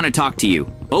 Mikey, I want to talk to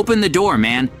you. Open the door,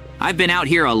 man. I've been out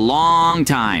here a long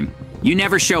time. You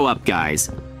never show up,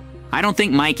 guys. I don't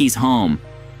think Mikey's home.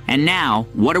 And now,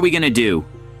 what are we gonna do?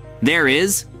 There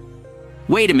is?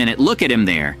 Wait a minute, look at him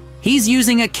there. He's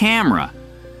using a camera.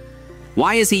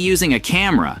 Why is he using a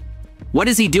camera? What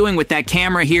is he doing with that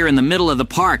camera here in the middle of the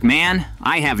park, man?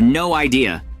 I have no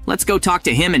idea. Let's go talk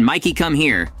to him, and Mikey, come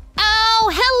here.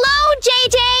 Oh,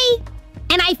 hello, JJ!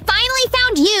 And I finally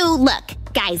found you.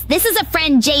 Look, guys, this is a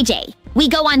friend, JJ. We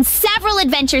go on several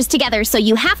adventures together, so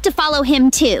you have to follow him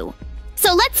too.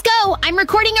 So let's go. I'm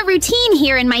recording a routine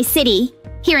here in my city,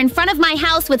 here in front of my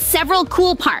house with several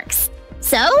cool parks.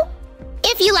 So,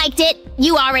 if you liked it,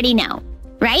 you already know,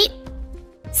 right?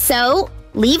 So,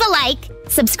 leave a like,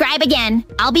 subscribe again.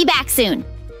 I'll be back soon.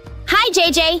 Hi,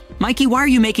 JJ. Mikey, why are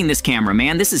you making this camera,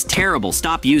 man? This is terrible.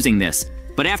 Stop using this.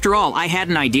 But after all, I had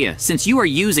an idea. Since you are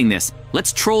using this,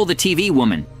 let's troll the TV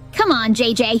woman. Come on,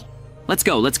 JJ. Let's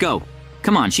go, let's go.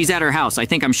 Come on, she's at her house.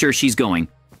 I'm sure she's going.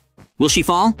 Will she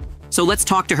fall? So let's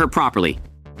talk to her properly.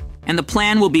 And the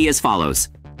plan will be as follows.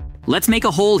 Let's make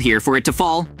a hole here for it to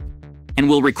fall, and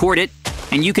we'll record it,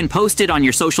 and you can post it on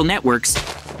your social networks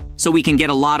so we can get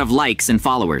a lot of likes and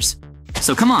followers.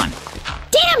 So come on.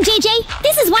 Damn, JJ!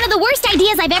 This is one of the worst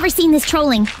ideas I've ever seen this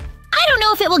trolling. I don't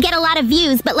know if it will get a lot of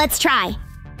views, but let's try.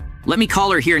 Let me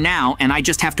call her here now, and I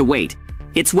just have to wait.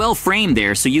 It's well framed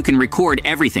there so you can record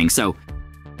everything, so...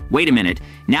 Wait a minute.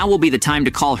 Now will be the time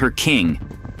to call her king.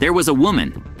 There was a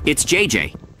woman. It's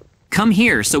JJ. Come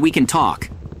here so we can talk.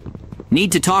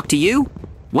 Need to talk to you?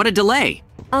 What a delay.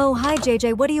 Oh, hi,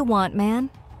 JJ. What do you want, man?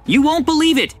 You won't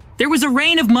believe it. There was a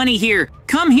rain of money here.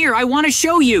 Come here. I want to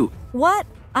show you. What?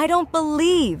 I don't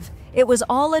believe. It was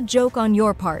all a joke on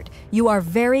your part. You are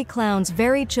very clowns,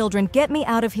 very children. Get me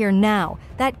out of here now.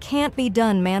 That can't be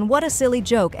done, man. What a silly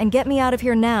joke. And get me out of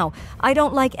here now. I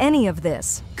don't like any of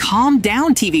this. Calm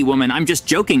down, TV woman. I'm just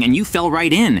joking and you fell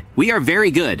right in. We are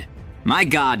very good. My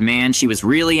God, man. She was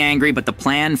really angry, but the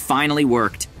plan finally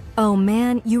worked. Oh,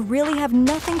 man. You really have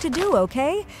nothing to do,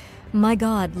 okay? My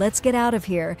God, let's get out of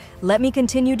here. Let me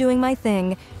continue doing my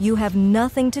thing. You have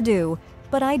nothing to do,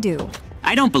 but I do.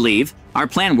 I don't believe. Our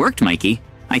plan worked, Mikey.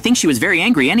 I think she was very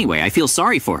angry anyway. I feel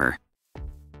sorry for her.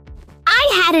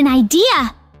 I had an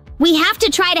idea. We have to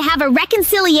try to have a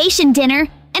reconciliation dinner,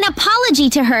 an apology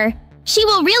to her. She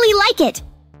will really like it.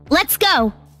 Let's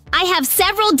go. I have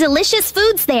several delicious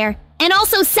foods there, and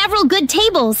also several good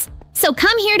tables. So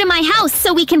come here to my house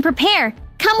so we can prepare.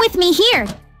 Come with me here.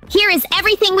 Here is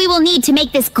everything we will need to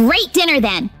make this great dinner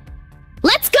then.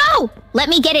 Let's go! Let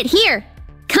me get it here.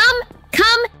 Come,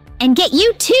 and get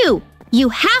you too. You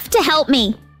have to help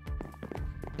me.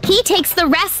 He takes the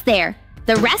rest there.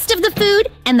 The rest of the food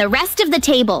and the rest of the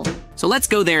table. So let's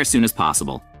go there as soon as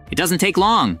possible. It doesn't take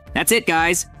long. That's it,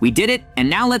 guys. We did it, and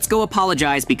now let's go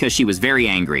apologize because she was very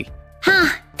angry.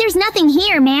 There's nothing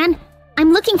here, man.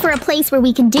 I'm looking for a place where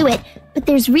we can do it, but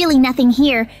there's really nothing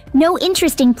here. No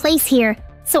interesting place here.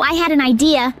 So I had an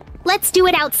idea. Let's do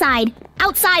it outside.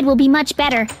 Outside will be much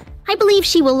better. I believe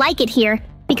she will like it here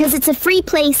because it's a free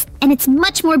place and it's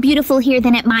much more beautiful here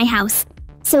than at my house.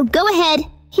 So go ahead.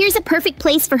 Here's a perfect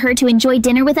place for her to enjoy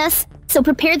dinner with us. So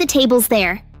prepare the tables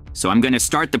there. So I'm going to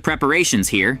start the preparations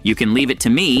here. You can leave it to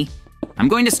me. I'm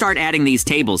going to start adding these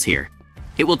tables here.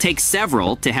 It will take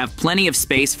several to have plenty of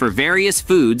space for various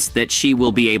foods that she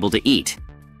will be able to eat.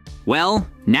 Well,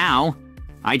 now,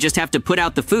 I just have to put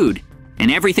out the food, and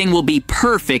everything will be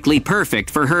perfectly perfect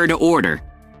for her to order.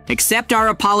 Accept our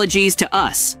apologies to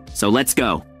us, so let's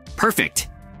go. Perfect.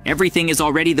 Everything is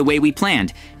already the way we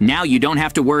planned. Now you don't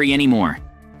have to worry anymore.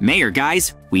 Mayor,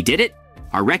 guys, we did it.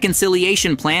 Our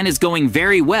reconciliation plan is going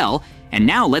very well, and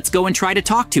now let's go and try to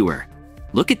talk to her.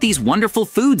 Look at these wonderful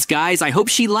foods, guys. I hope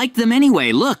she liked them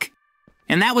anyway, look.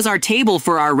 And that was our table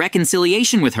for our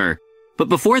reconciliation with her. But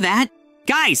before that,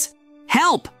 guys,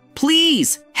 help!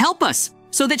 Please, help us,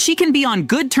 so that she can be on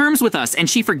good terms with us and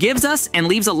she forgives us and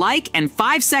leaves a like and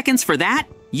 5 seconds for that.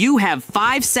 You have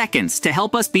 5 seconds to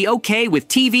help us be okay with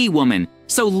TV Woman.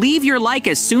 So leave your like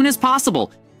as soon as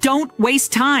possible. Don't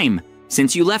waste time,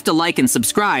 since you left a like and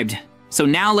subscribed. So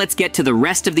now let's get to the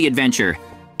rest of the adventure.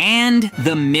 And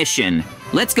the mission.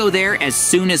 Let's go there as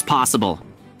soon as possible.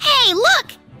 Hey,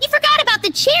 look! You forgot about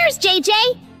the chairs, JJ!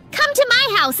 Come to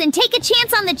my house and take a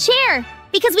chance on the chair,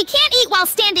 because we can't eat while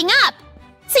standing up.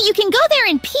 So you can go there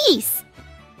in peace.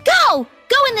 Go!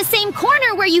 Go in the same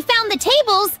corner where you found the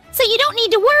tables, so you don't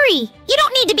need to worry. You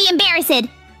don't need to be embarrassed.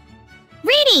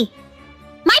 Reedy!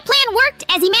 My plan worked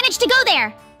as he managed to go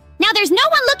there. Now there's no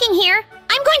one looking here.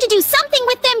 I'm going to do something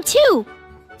with them too.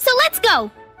 So let's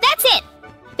go. That's it.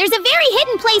 There's a very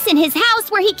hidden place in his house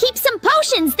where he keeps some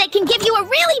potions that can give you a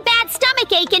really bad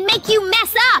stomachache and make you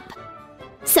mess up.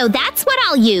 So that's what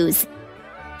I'll use.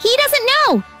 He doesn't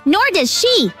know, nor does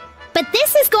she. But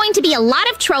this is going to be a lot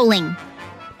of trolling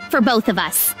for both of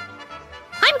us.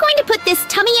 I'm going to put this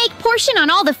tummy ache portion on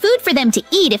all the food for them to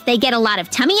eat if they get a lot of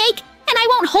tummy ache, and I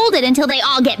won't hold it until they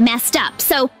all get messed up,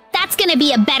 so that's going to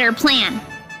be a better plan.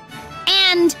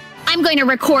 And I'm going to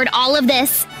record all of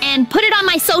this and put it on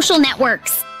my social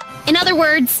networks. In other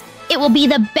words, it will be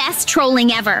the best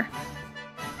trolling ever.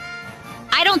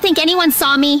 I don't think anyone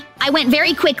saw me. I went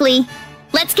very quickly.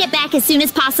 Let's get back as soon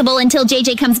as possible until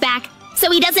JJ comes back,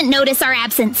 so he doesn't notice our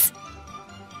absence.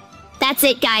 That's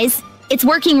it, guys. It's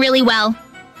working really well.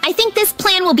 I think this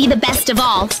plan will be the best of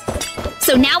all.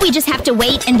 So now we just have to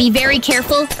wait and be very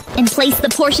careful and place the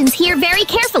portions here very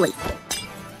carefully.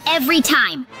 Every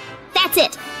time. That's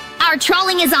it. Our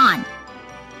trolling is on.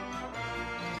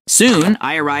 Soon,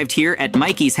 I arrived here at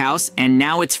Mikey's house, and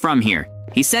now it's from here.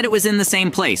 He said it was in the same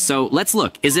place, so let's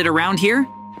look. Is it around here?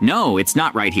 No, it's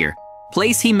not right here.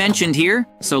 Place he mentioned here,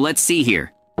 so let's see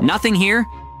here. Nothing here?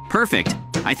 Perfect.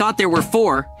 I thought there were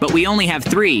 4, but we only have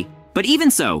 3. But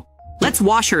even so, let's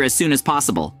wash her as soon as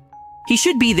possible. He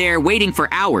should be there waiting for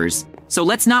hours, so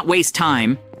let's not waste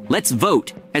time. Let's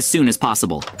vote as soon as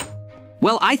possible.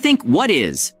 Well, I think what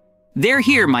is? They're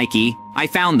here, Mikey. I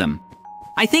found them.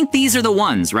 I think these are the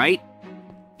ones, right?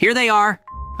 Here they are.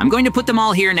 I'm going to put them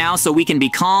all here now so we can be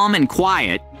calm and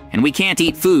quiet, and we can't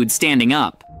eat food standing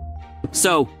up.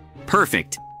 So,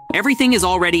 perfect. Everything is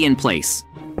already in place.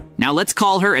 Now let's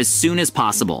call her as soon as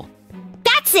possible.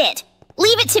 That's it!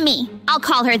 Leave it to me. I'll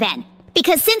call her then.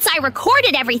 Because since I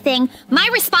recorded everything, my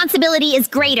responsibility is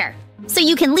greater. So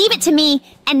you can leave it to me,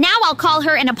 and now I'll call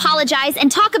her and apologize and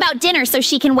talk about dinner so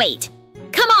she can wait.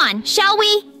 Come on, shall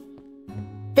we?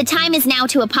 The time is now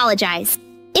to apologize.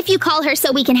 If you call her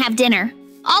so we can have dinner,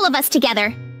 all of us together.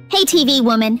 Hey TV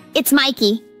woman, it's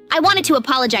Mikey. I wanted to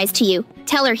apologize to you.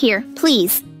 Tell her here,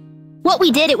 please. What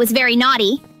we did, it was very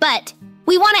naughty, but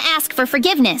we want to ask for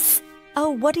forgiveness.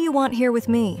 Oh, what do you want here with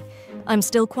me? I'm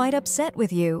still quite upset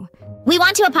with you. We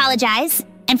want to apologize,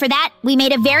 and for that, we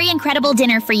made a very incredible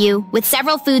dinner for you with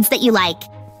several foods that you like.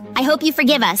 I hope you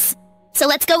forgive us. So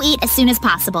let's go eat as soon as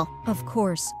possible. Of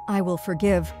course, I will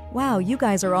forgive. Wow, you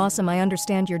guys are awesome. I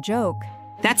understand your joke.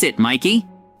 That's it, Mikey.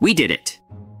 We did it.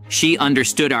 She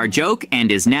understood our joke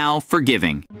and is now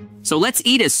forgiving. So let's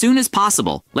eat as soon as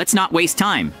possible. Let's not waste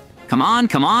time. Come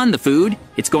on, the food.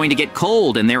 It's going to get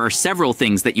cold and there are several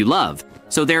things that you love.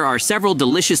 So there are several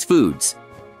delicious foods.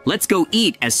 Let's go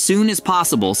eat as soon as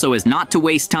possible so as not to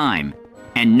waste time.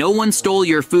 And no one stole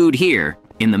your food here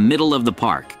in the middle of the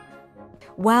park.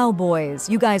 Wow, boys,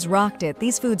 you guys rocked it.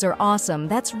 These foods are awesome.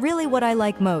 That's really what I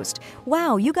like most.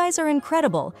 Wow, you guys are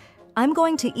incredible. I'm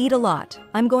going to eat a lot.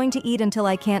 I'm going to eat until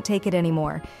I can't take it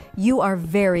anymore. You are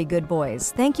very good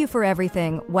boys. Thank you for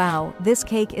everything. Wow, this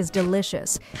cake is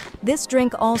delicious. This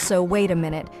drink also, wait a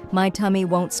minute. My tummy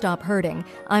won't stop hurting.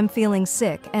 I'm feeling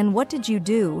sick. And what did you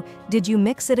do? Did you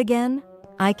mix it again?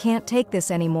 I can't take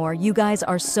this anymore. You guys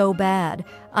are so bad.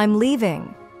 I'm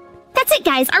leaving. That's it,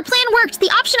 guys. Our plan worked.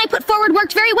 The option I put forward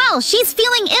worked very well. She's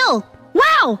feeling ill.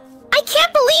 Wow, I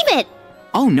can't believe it.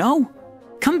 Oh no.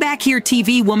 Come back here,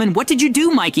 TV woman. What did you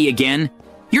do, Mikey, again?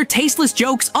 Your tasteless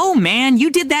jokes. Oh man, you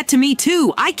did that to me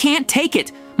too. I can't take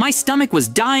it. My stomach was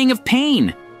dying of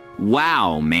pain.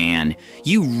 Wow, man.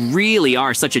 You really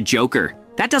are such a joker.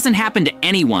 That doesn't happen to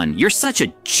anyone. You're such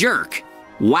a jerk.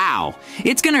 Wow.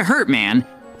 It's gonna hurt, man.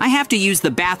 I have to use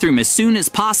the bathroom as soon as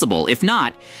possible. If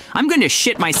not, I'm going to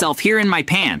shit myself here in my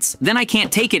pants. Then I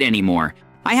can't take it anymore.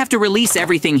 I have to release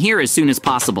everything here as soon as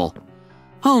possible.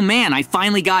 Oh man, I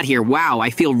finally got here. Wow, I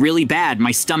feel really bad.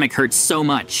 My stomach hurts so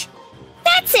much.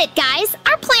 That's it, guys.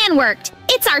 Our plan worked.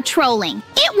 It's our trolling.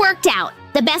 It worked out.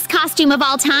 The best costume of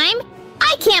all time?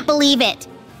 I can't believe it.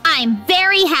 I'm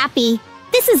very happy.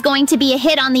 This is going to be a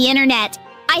hit on the internet.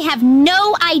 I have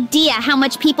no idea how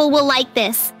much people will like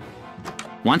this.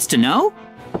 Wants to know?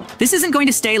 This isn't going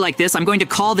to stay like this. I'm going to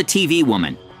call the TV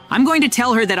woman. I'm going to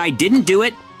tell her that I didn't do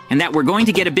it and that we're going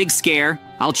to get a big scare.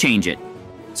 I'll change it.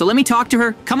 So let me talk to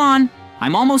her. Come on.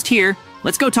 I'm almost here.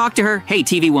 Let's go talk to her. Hey,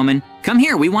 TV woman, come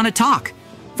here. We want to talk.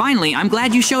 Finally, I'm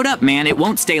glad you showed up, man. It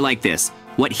won't stay like this.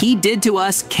 What he did to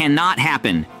us cannot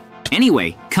happen.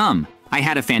 Anyway, come. I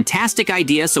had a fantastic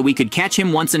idea so we could catch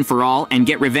him once and for all and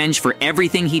get revenge for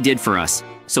everything he did for us.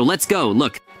 So let's go.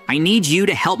 Look, I need you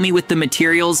to help me with the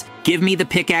materials. Give me the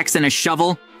pickaxe and a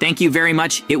shovel. Thank you very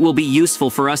much. It will be useful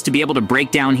for us to be able to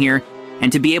break down here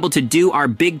and to be able to do our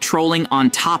big trolling on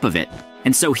top of it.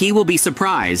 And so he will be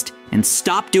surprised and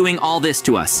stop doing all this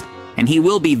to us. And he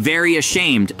will be very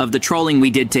ashamed of the trolling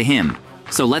we did to him.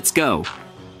 So let's go.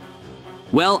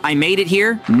 Well, I made it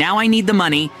here. Now I need the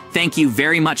money. Thank you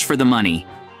very much for the money.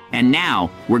 And now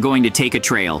we're going to take a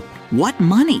trail. What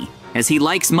money? As he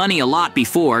likes money a lot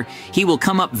before, he will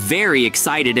come up very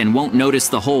excited and won't notice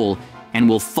the hole and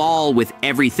will fall with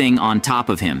everything on top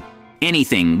of him.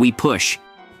 Anything we push.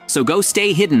 So go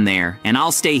stay hidden there, and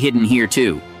I'll stay hidden here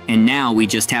too. And now we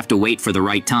just have to wait for the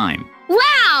right time.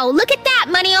 Wow, look at that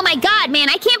money. Oh my god, man,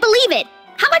 I can't believe it.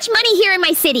 How much money here in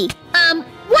my city?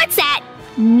 What's that?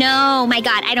 No, my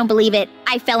god, I don't believe it.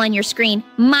 I fell on your screen.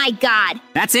 My god.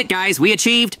 That's it, guys. We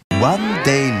achieved. 1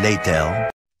 day later.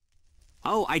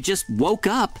 Oh, I just woke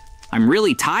up. I'm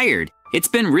really tired. It's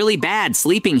been really bad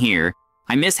sleeping here.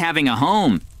 I miss having a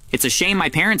home. It's a shame my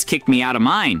parents kicked me out of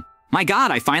mine. My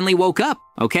god, I finally woke up,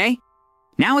 okay?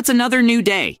 Now it's another new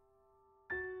day.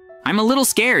 I'm a little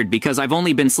scared because I've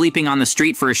only been sleeping on the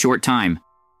street for a short time.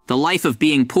 The life of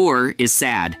being poor is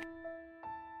sad.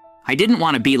 I didn't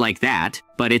want to be like that,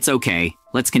 but it's okay.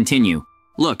 Let's continue.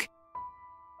 Look,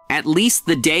 at least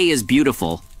the day is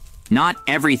beautiful. Not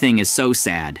everything is so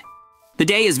sad. The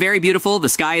day is very beautiful, the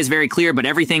sky is very clear, but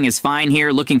everything is fine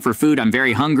here. Looking for food, I'm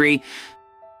very hungry.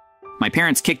 My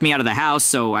parents kicked me out of the house,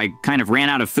 so I kind of ran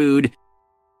out of food.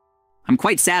 I'm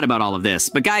quite sad about all of this,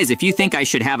 but guys, if you think I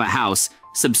should have a house,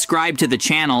 subscribe to the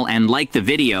channel and like the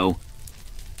video.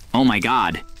 Oh my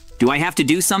god. Do I have to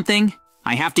do something?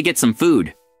 I have to get some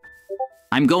food.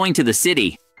 I'm going to the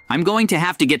city. I'm going to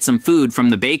have to get some food from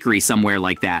the bakery somewhere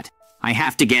like that. I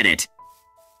have to get it.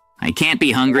 I can't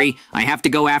be hungry. I have to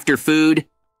go after food.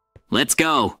 Let's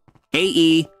go.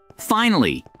 AE.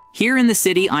 Finally. Here in the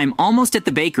city, I'm almost at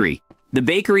the bakery. The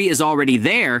bakery is already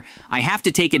there. I have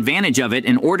to take advantage of it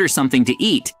and order something to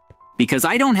eat. Because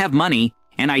I don't have money,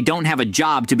 and I don't have a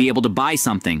job to be able to buy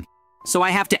something. So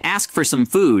I have to ask for some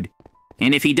food.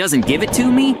 And if he doesn't give it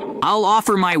to me, I'll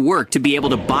offer my work to be able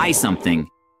to buy something.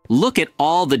 Look at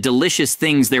all the delicious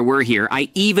things there were here. I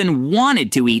even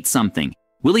wanted to eat something.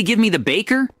 Will he give me the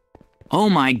baker? Oh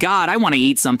my god, I want to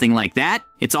eat something like that.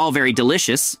 It's all very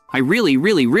delicious. I really,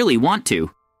 really, really want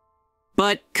to.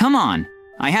 But come on,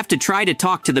 I have to try to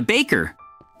talk to the baker.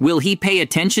 Will he pay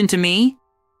attention to me?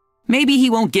 Maybe he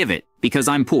won't give it, because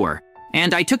I'm poor.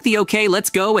 And I took the okay, let's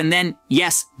go, and then,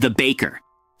 yes, the baker.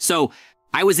 So,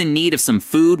 I was in need of some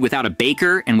food without a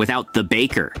baker and without the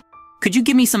baker. Could you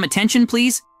give me some attention,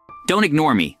 please? Don't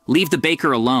ignore me. Leave the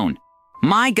baker alone.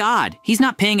 My God, he's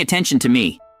not paying attention to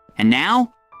me. And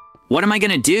now? What am I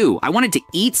gonna do? I wanted to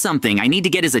eat something. I need to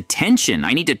get his attention.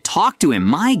 I need to talk to him.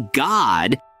 My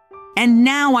God. And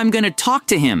now I'm gonna talk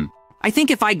to him. I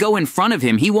think if I go in front of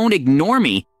him, he won't ignore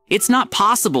me. It's not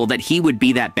possible that he would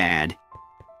be that bad.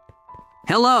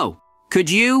 Hello, could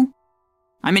you?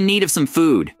 I'm in need of some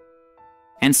food.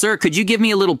 And sir, could you give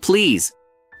me a little please?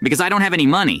 Because I don't have any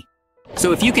money.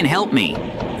 So if you can help me.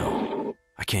 No,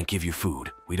 I can't give you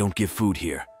food. We don't give food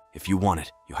here. If you want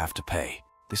it, you have to pay.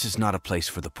 This is not a place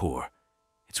for the poor.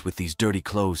 It's with these dirty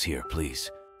clothes here,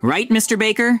 please. Right, Mr.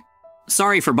 Baker?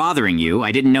 Sorry for bothering you.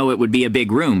 I didn't know it would be a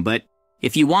big room, but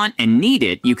if you want and need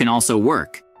it, you can also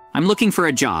work. I'm looking for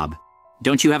a job.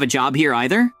 Don't you have a job here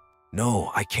either?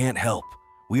 No, I can't help.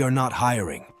 We are not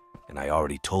hiring. And I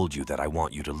already told you that I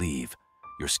want you to leave.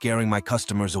 You're scaring my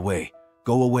customers away.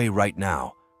 Go away right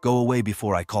now. Go away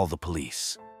before I call the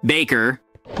police. Baker,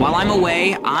 while I'm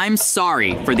away, I'm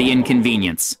sorry for the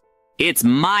inconvenience. It's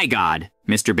my God,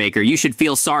 Mr. Baker. You should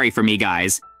feel sorry for me,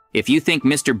 guys. If you think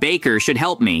Mr. Baker should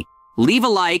help me, leave a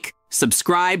like,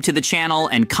 subscribe to the channel,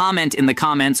 and comment in the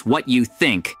comments what you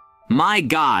think. My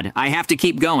God, I have to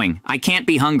keep going. I can't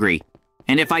be hungry.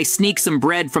 And if I sneak some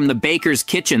bread from the baker's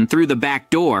kitchen through the back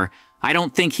door, I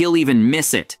don't think he'll even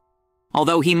miss it.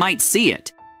 Although he might see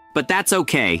it. But that's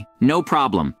okay. No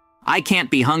problem. I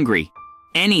can't be hungry.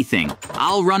 Anything.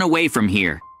 I'll run away from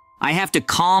here. I have to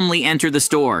calmly enter the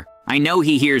store. I know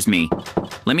he hears me.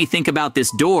 Let me think about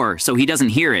this door so he doesn't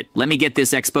hear it. Let me get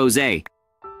this expose.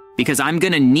 Because I'm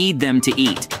gonna need them to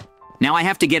eat. Now I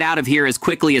have to get out of here as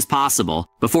quickly as possible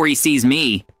before he sees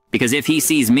me, because if he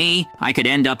sees me, I could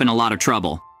end up in a lot of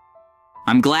trouble.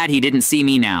 I'm glad he didn't see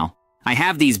me now. I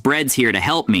have these breads here to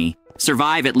help me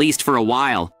survive at least for a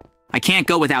while. I can't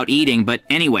go without eating, but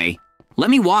anyway, let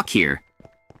me walk here.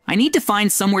 I need to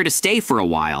find somewhere to stay for a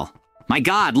while. My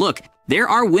God, look, there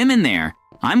are women there.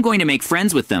 I'm going to make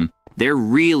friends with them. They're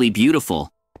really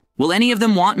beautiful. Will any of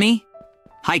them want me?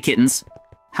 Hi, kittens.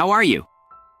 How are you?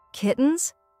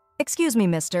 Kittens? Excuse me,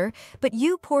 mister, but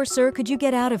you, poor sir, could you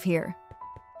get out of here?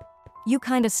 You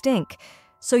kinda stink,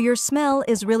 so your smell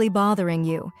is really bothering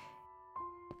you.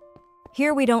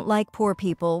 Here we don't like poor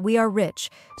people, we are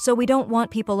rich, so we don't want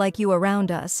people like you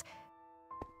around us.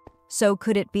 So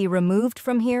could it be removed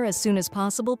from here as soon as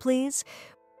possible, please?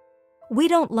 We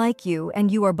don't like you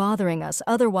and you are bothering us,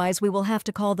 otherwise we will have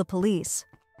to call the police.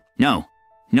 No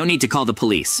need to call the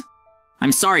police.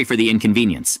 I'm sorry for the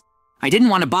inconvenience. I didn't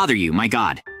want to bother you, my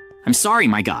God. I'm sorry,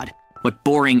 my God. What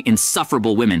boring,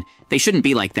 insufferable women. They shouldn't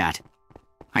be like that.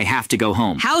 I have to go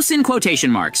home. House in quotation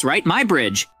marks, right? My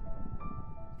bridge.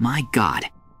 My God.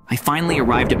 I finally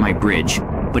arrived at my bridge,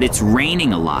 but it's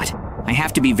raining a lot. I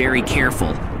have to be very careful.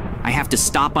 I have to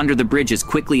stop under the bridge as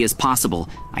quickly as possible.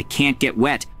 I can't get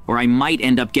wet, or I might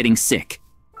end up getting sick.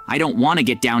 I don't want to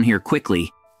get down here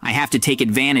quickly. I have to take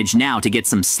advantage now to get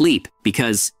some sleep,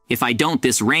 because if I don't,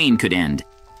 this rain could end.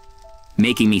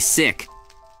 Making me sick.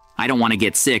 I don't want to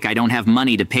get sick. I don't have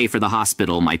money to pay for the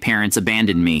hospital. My parents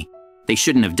abandoned me. They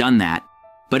shouldn't have done that.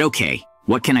 But okay,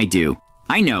 what can I do?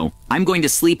 I know, I'm going to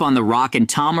sleep on the rock in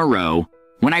Tomorrow.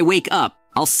 When I wake up,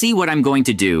 I'll see what I'm going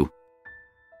to do.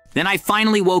 Then I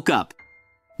finally woke up.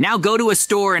 Now go to a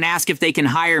store and ask if they can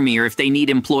hire me or if they need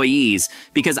employees,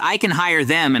 because I can hire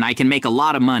them and I can make a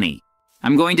lot of money.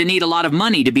 I'm going to need a lot of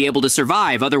money to be able to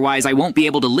survive, otherwise I won't be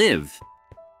able to live.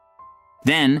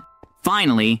 Then,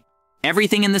 finally,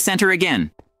 everything in the center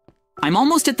again. I'm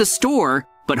almost at the store,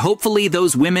 but hopefully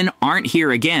those women aren't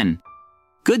here again.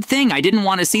 Good thing I didn't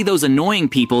want to see those annoying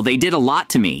people. They did a lot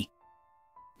to me.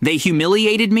 They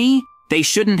humiliated me. They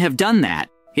shouldn't have done that.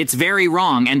 It's very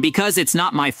wrong, and because it's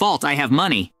not my fault, I have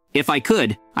money. If I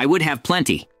could, I would have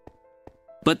plenty.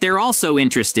 But they're also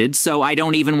interested, so I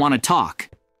don't even want to talk.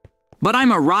 But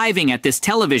I'm arriving at this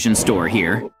television store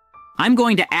here. I'm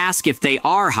going to ask if they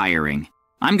are hiring.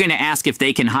 I'm going to ask if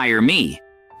they can hire me.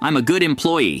 I'm a good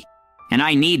employee, and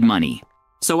I need money.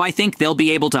 So I think they'll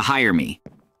be able to hire me.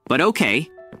 But okay,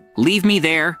 leave me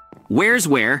there. Where's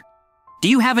where? Do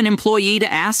you have an employee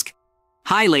to ask?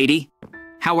 Hi, lady.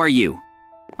 How are you?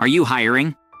 Are you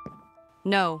hiring?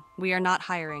 No, we are not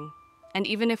hiring. And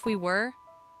even if we were,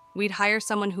 we'd hire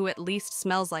someone who at least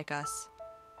smells like us.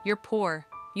 You're poor.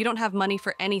 You don't have money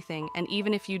for anything, and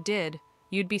even if you did,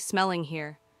 you'd be smelling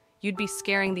here. You'd be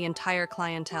scaring the entire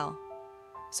clientele.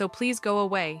 So please go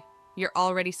away. You're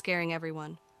already scaring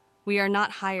everyone. We are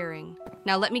not hiring.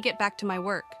 Now let me get back to my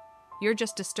work. You're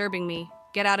just disturbing me.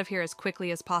 Get out of here as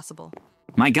quickly as possible.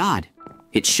 My God,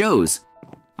 it shows.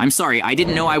 I'm sorry, I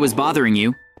didn't know I was bothering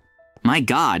you. My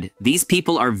God, these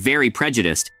people are very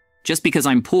prejudiced. Just because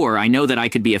I'm poor, I know that I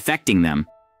could be affecting them.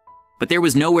 But there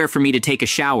was nowhere for me to take a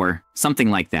shower, something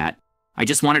like that. I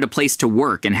just wanted a place to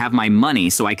work and have my money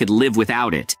so I could live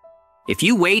without it. If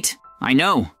you wait, I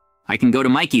know. I can go to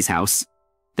Mikey's house.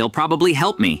 They'll probably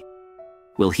help me.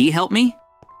 Will he help me?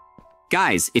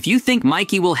 Guys, if you think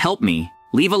Mikey will help me,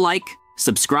 leave a like,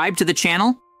 subscribe to the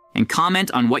channel, and comment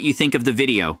on what you think of the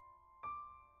video.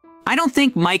 I don't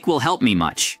think Mike will help me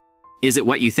much. Is it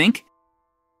what you think?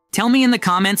 Tell me in the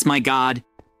comments, my God.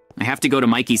 I have to go to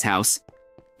Mikey's house.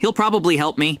 He'll probably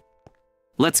help me.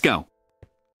 Let's go.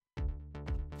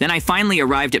 Then I finally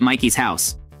arrived at Mikey's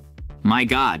house. My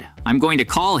God, I'm going to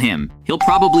call him. He'll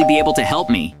probably be able to help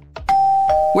me.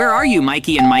 Where are you,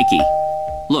 Mikey and Mikey?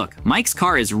 Look, Mike's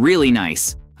car is really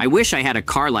nice. I wish I had a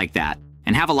car like that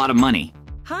and have a lot of money.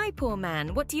 Hi, poor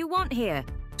man. What do you want here?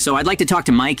 So I'd like to talk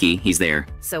to Mikey. He's there.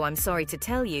 So I'm sorry to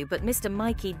tell you, but Mr.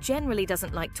 Mikey generally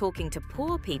doesn't like talking to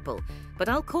poor people. But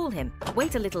I'll call him.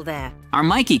 Wait a little there. Our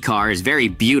Mikey car is very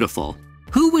beautiful.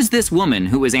 Who was this woman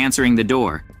who was answering the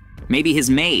door? Maybe his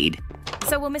maid.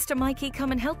 So will Mr. Mikey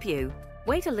come and help you?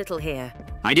 Wait a little here.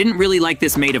 I didn't really like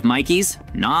this maid of Mikey's.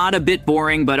 Not a bit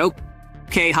boring, but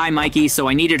okay. Hi, Mikey, so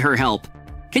I needed her help.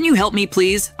 Can you help me,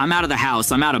 please? I'm out of the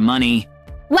house. I'm out of money.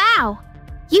 Wow,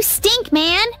 you stink,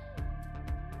 man.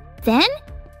 Then?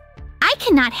 I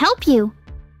cannot help you.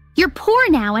 You're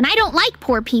poor now, and I don't like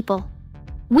poor people.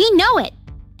 We know it,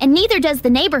 and neither does the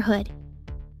neighborhood.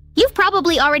 You've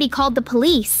probably already called the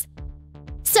police.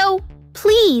 So,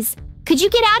 please, could you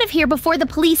get out of here before the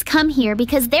police come here,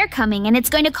 because they're coming and it's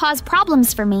going to cause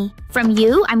problems for me. From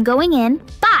you, I'm going in.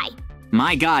 Bye.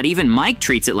 My God, even Mike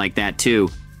treats it like that too.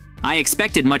 I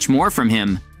expected much more from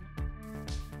him.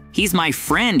 He's my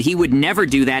friend. He would never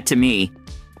do that to me.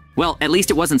 Well, at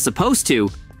least it wasn't supposed to.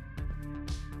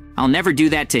 I'll never do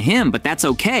that to him, but that's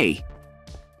okay.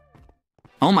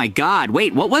 Oh my God,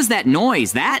 wait, what was that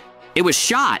noise? It was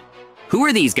shot. Who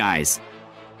are these guys?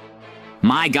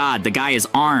 My God, the guy is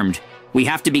armed. We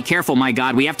have to be careful, my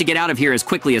God. We have to get out of here as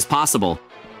quickly as possible.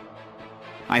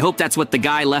 I hope that's what the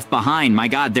guy left behind. My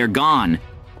God, they're gone.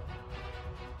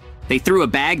 They threw a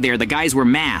bag there. The guys were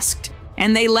masked.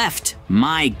 And they left.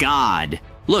 My God.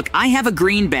 Look, I have a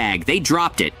green bag. They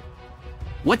dropped it.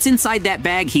 What's inside that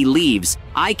bag? He leaves.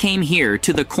 I came here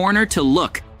to the corner to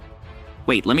look.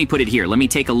 Wait, let me put it here. Let me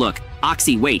take a look.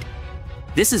 Oxy, wait.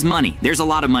 This is money. There's a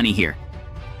lot of money here.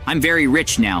 I'm very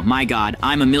rich now. My God,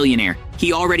 I'm a millionaire.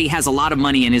 He already has a lot of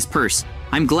money in his purse.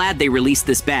 I'm glad they released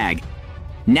this bag.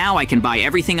 Now I can buy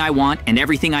everything I want and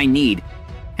everything I need.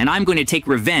 And I'm going to take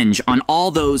revenge on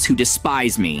all those who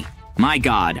despise me. My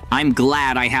God, I'm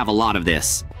glad I have a lot of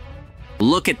this.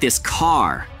 Look at this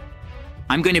car.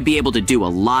 I'm going to be able to do a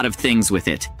lot of things with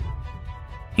it,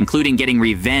 including getting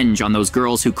revenge on those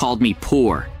girls who called me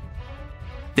poor.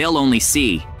 They'll only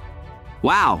see.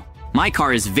 Wow, my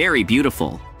car is very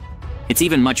beautiful. It's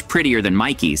even much prettier than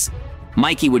Mikey's.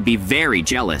 Mikey would be very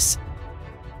jealous,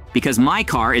 because my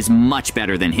car is much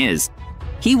better than his.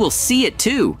 He will see it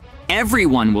too.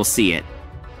 Everyone will see it.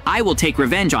 I will take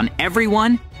revenge on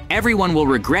everyone. Everyone will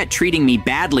regret treating me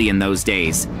badly in those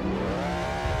days.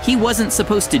 He wasn't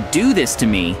supposed to do this to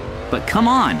me, but come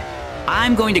on.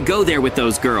 I'm going to go there with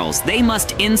those girls. They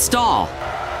must install.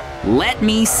 Let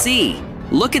me see.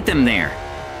 Look at them there.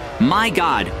 My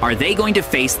God, are they going to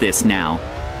face this now?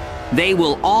 They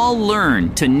will all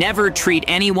learn to never treat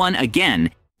anyone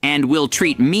again and will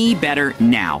treat me better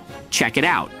now. Check it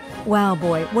out. Wow,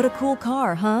 boy, what a cool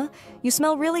car, huh? You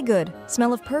smell really good.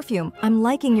 Smell of perfume. I'm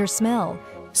liking your smell.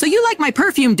 So you like my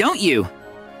perfume, don't you?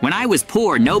 When I was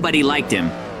poor, nobody liked him.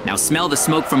 Now smell the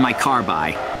smoke from my car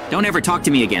by. Don't ever talk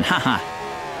to me again, haha.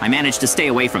 I managed to stay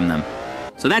away from them.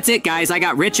 So that's it, guys. I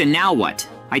got rich, and now what?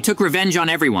 I took revenge on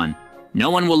everyone. No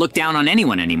one will look down on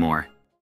anyone anymore.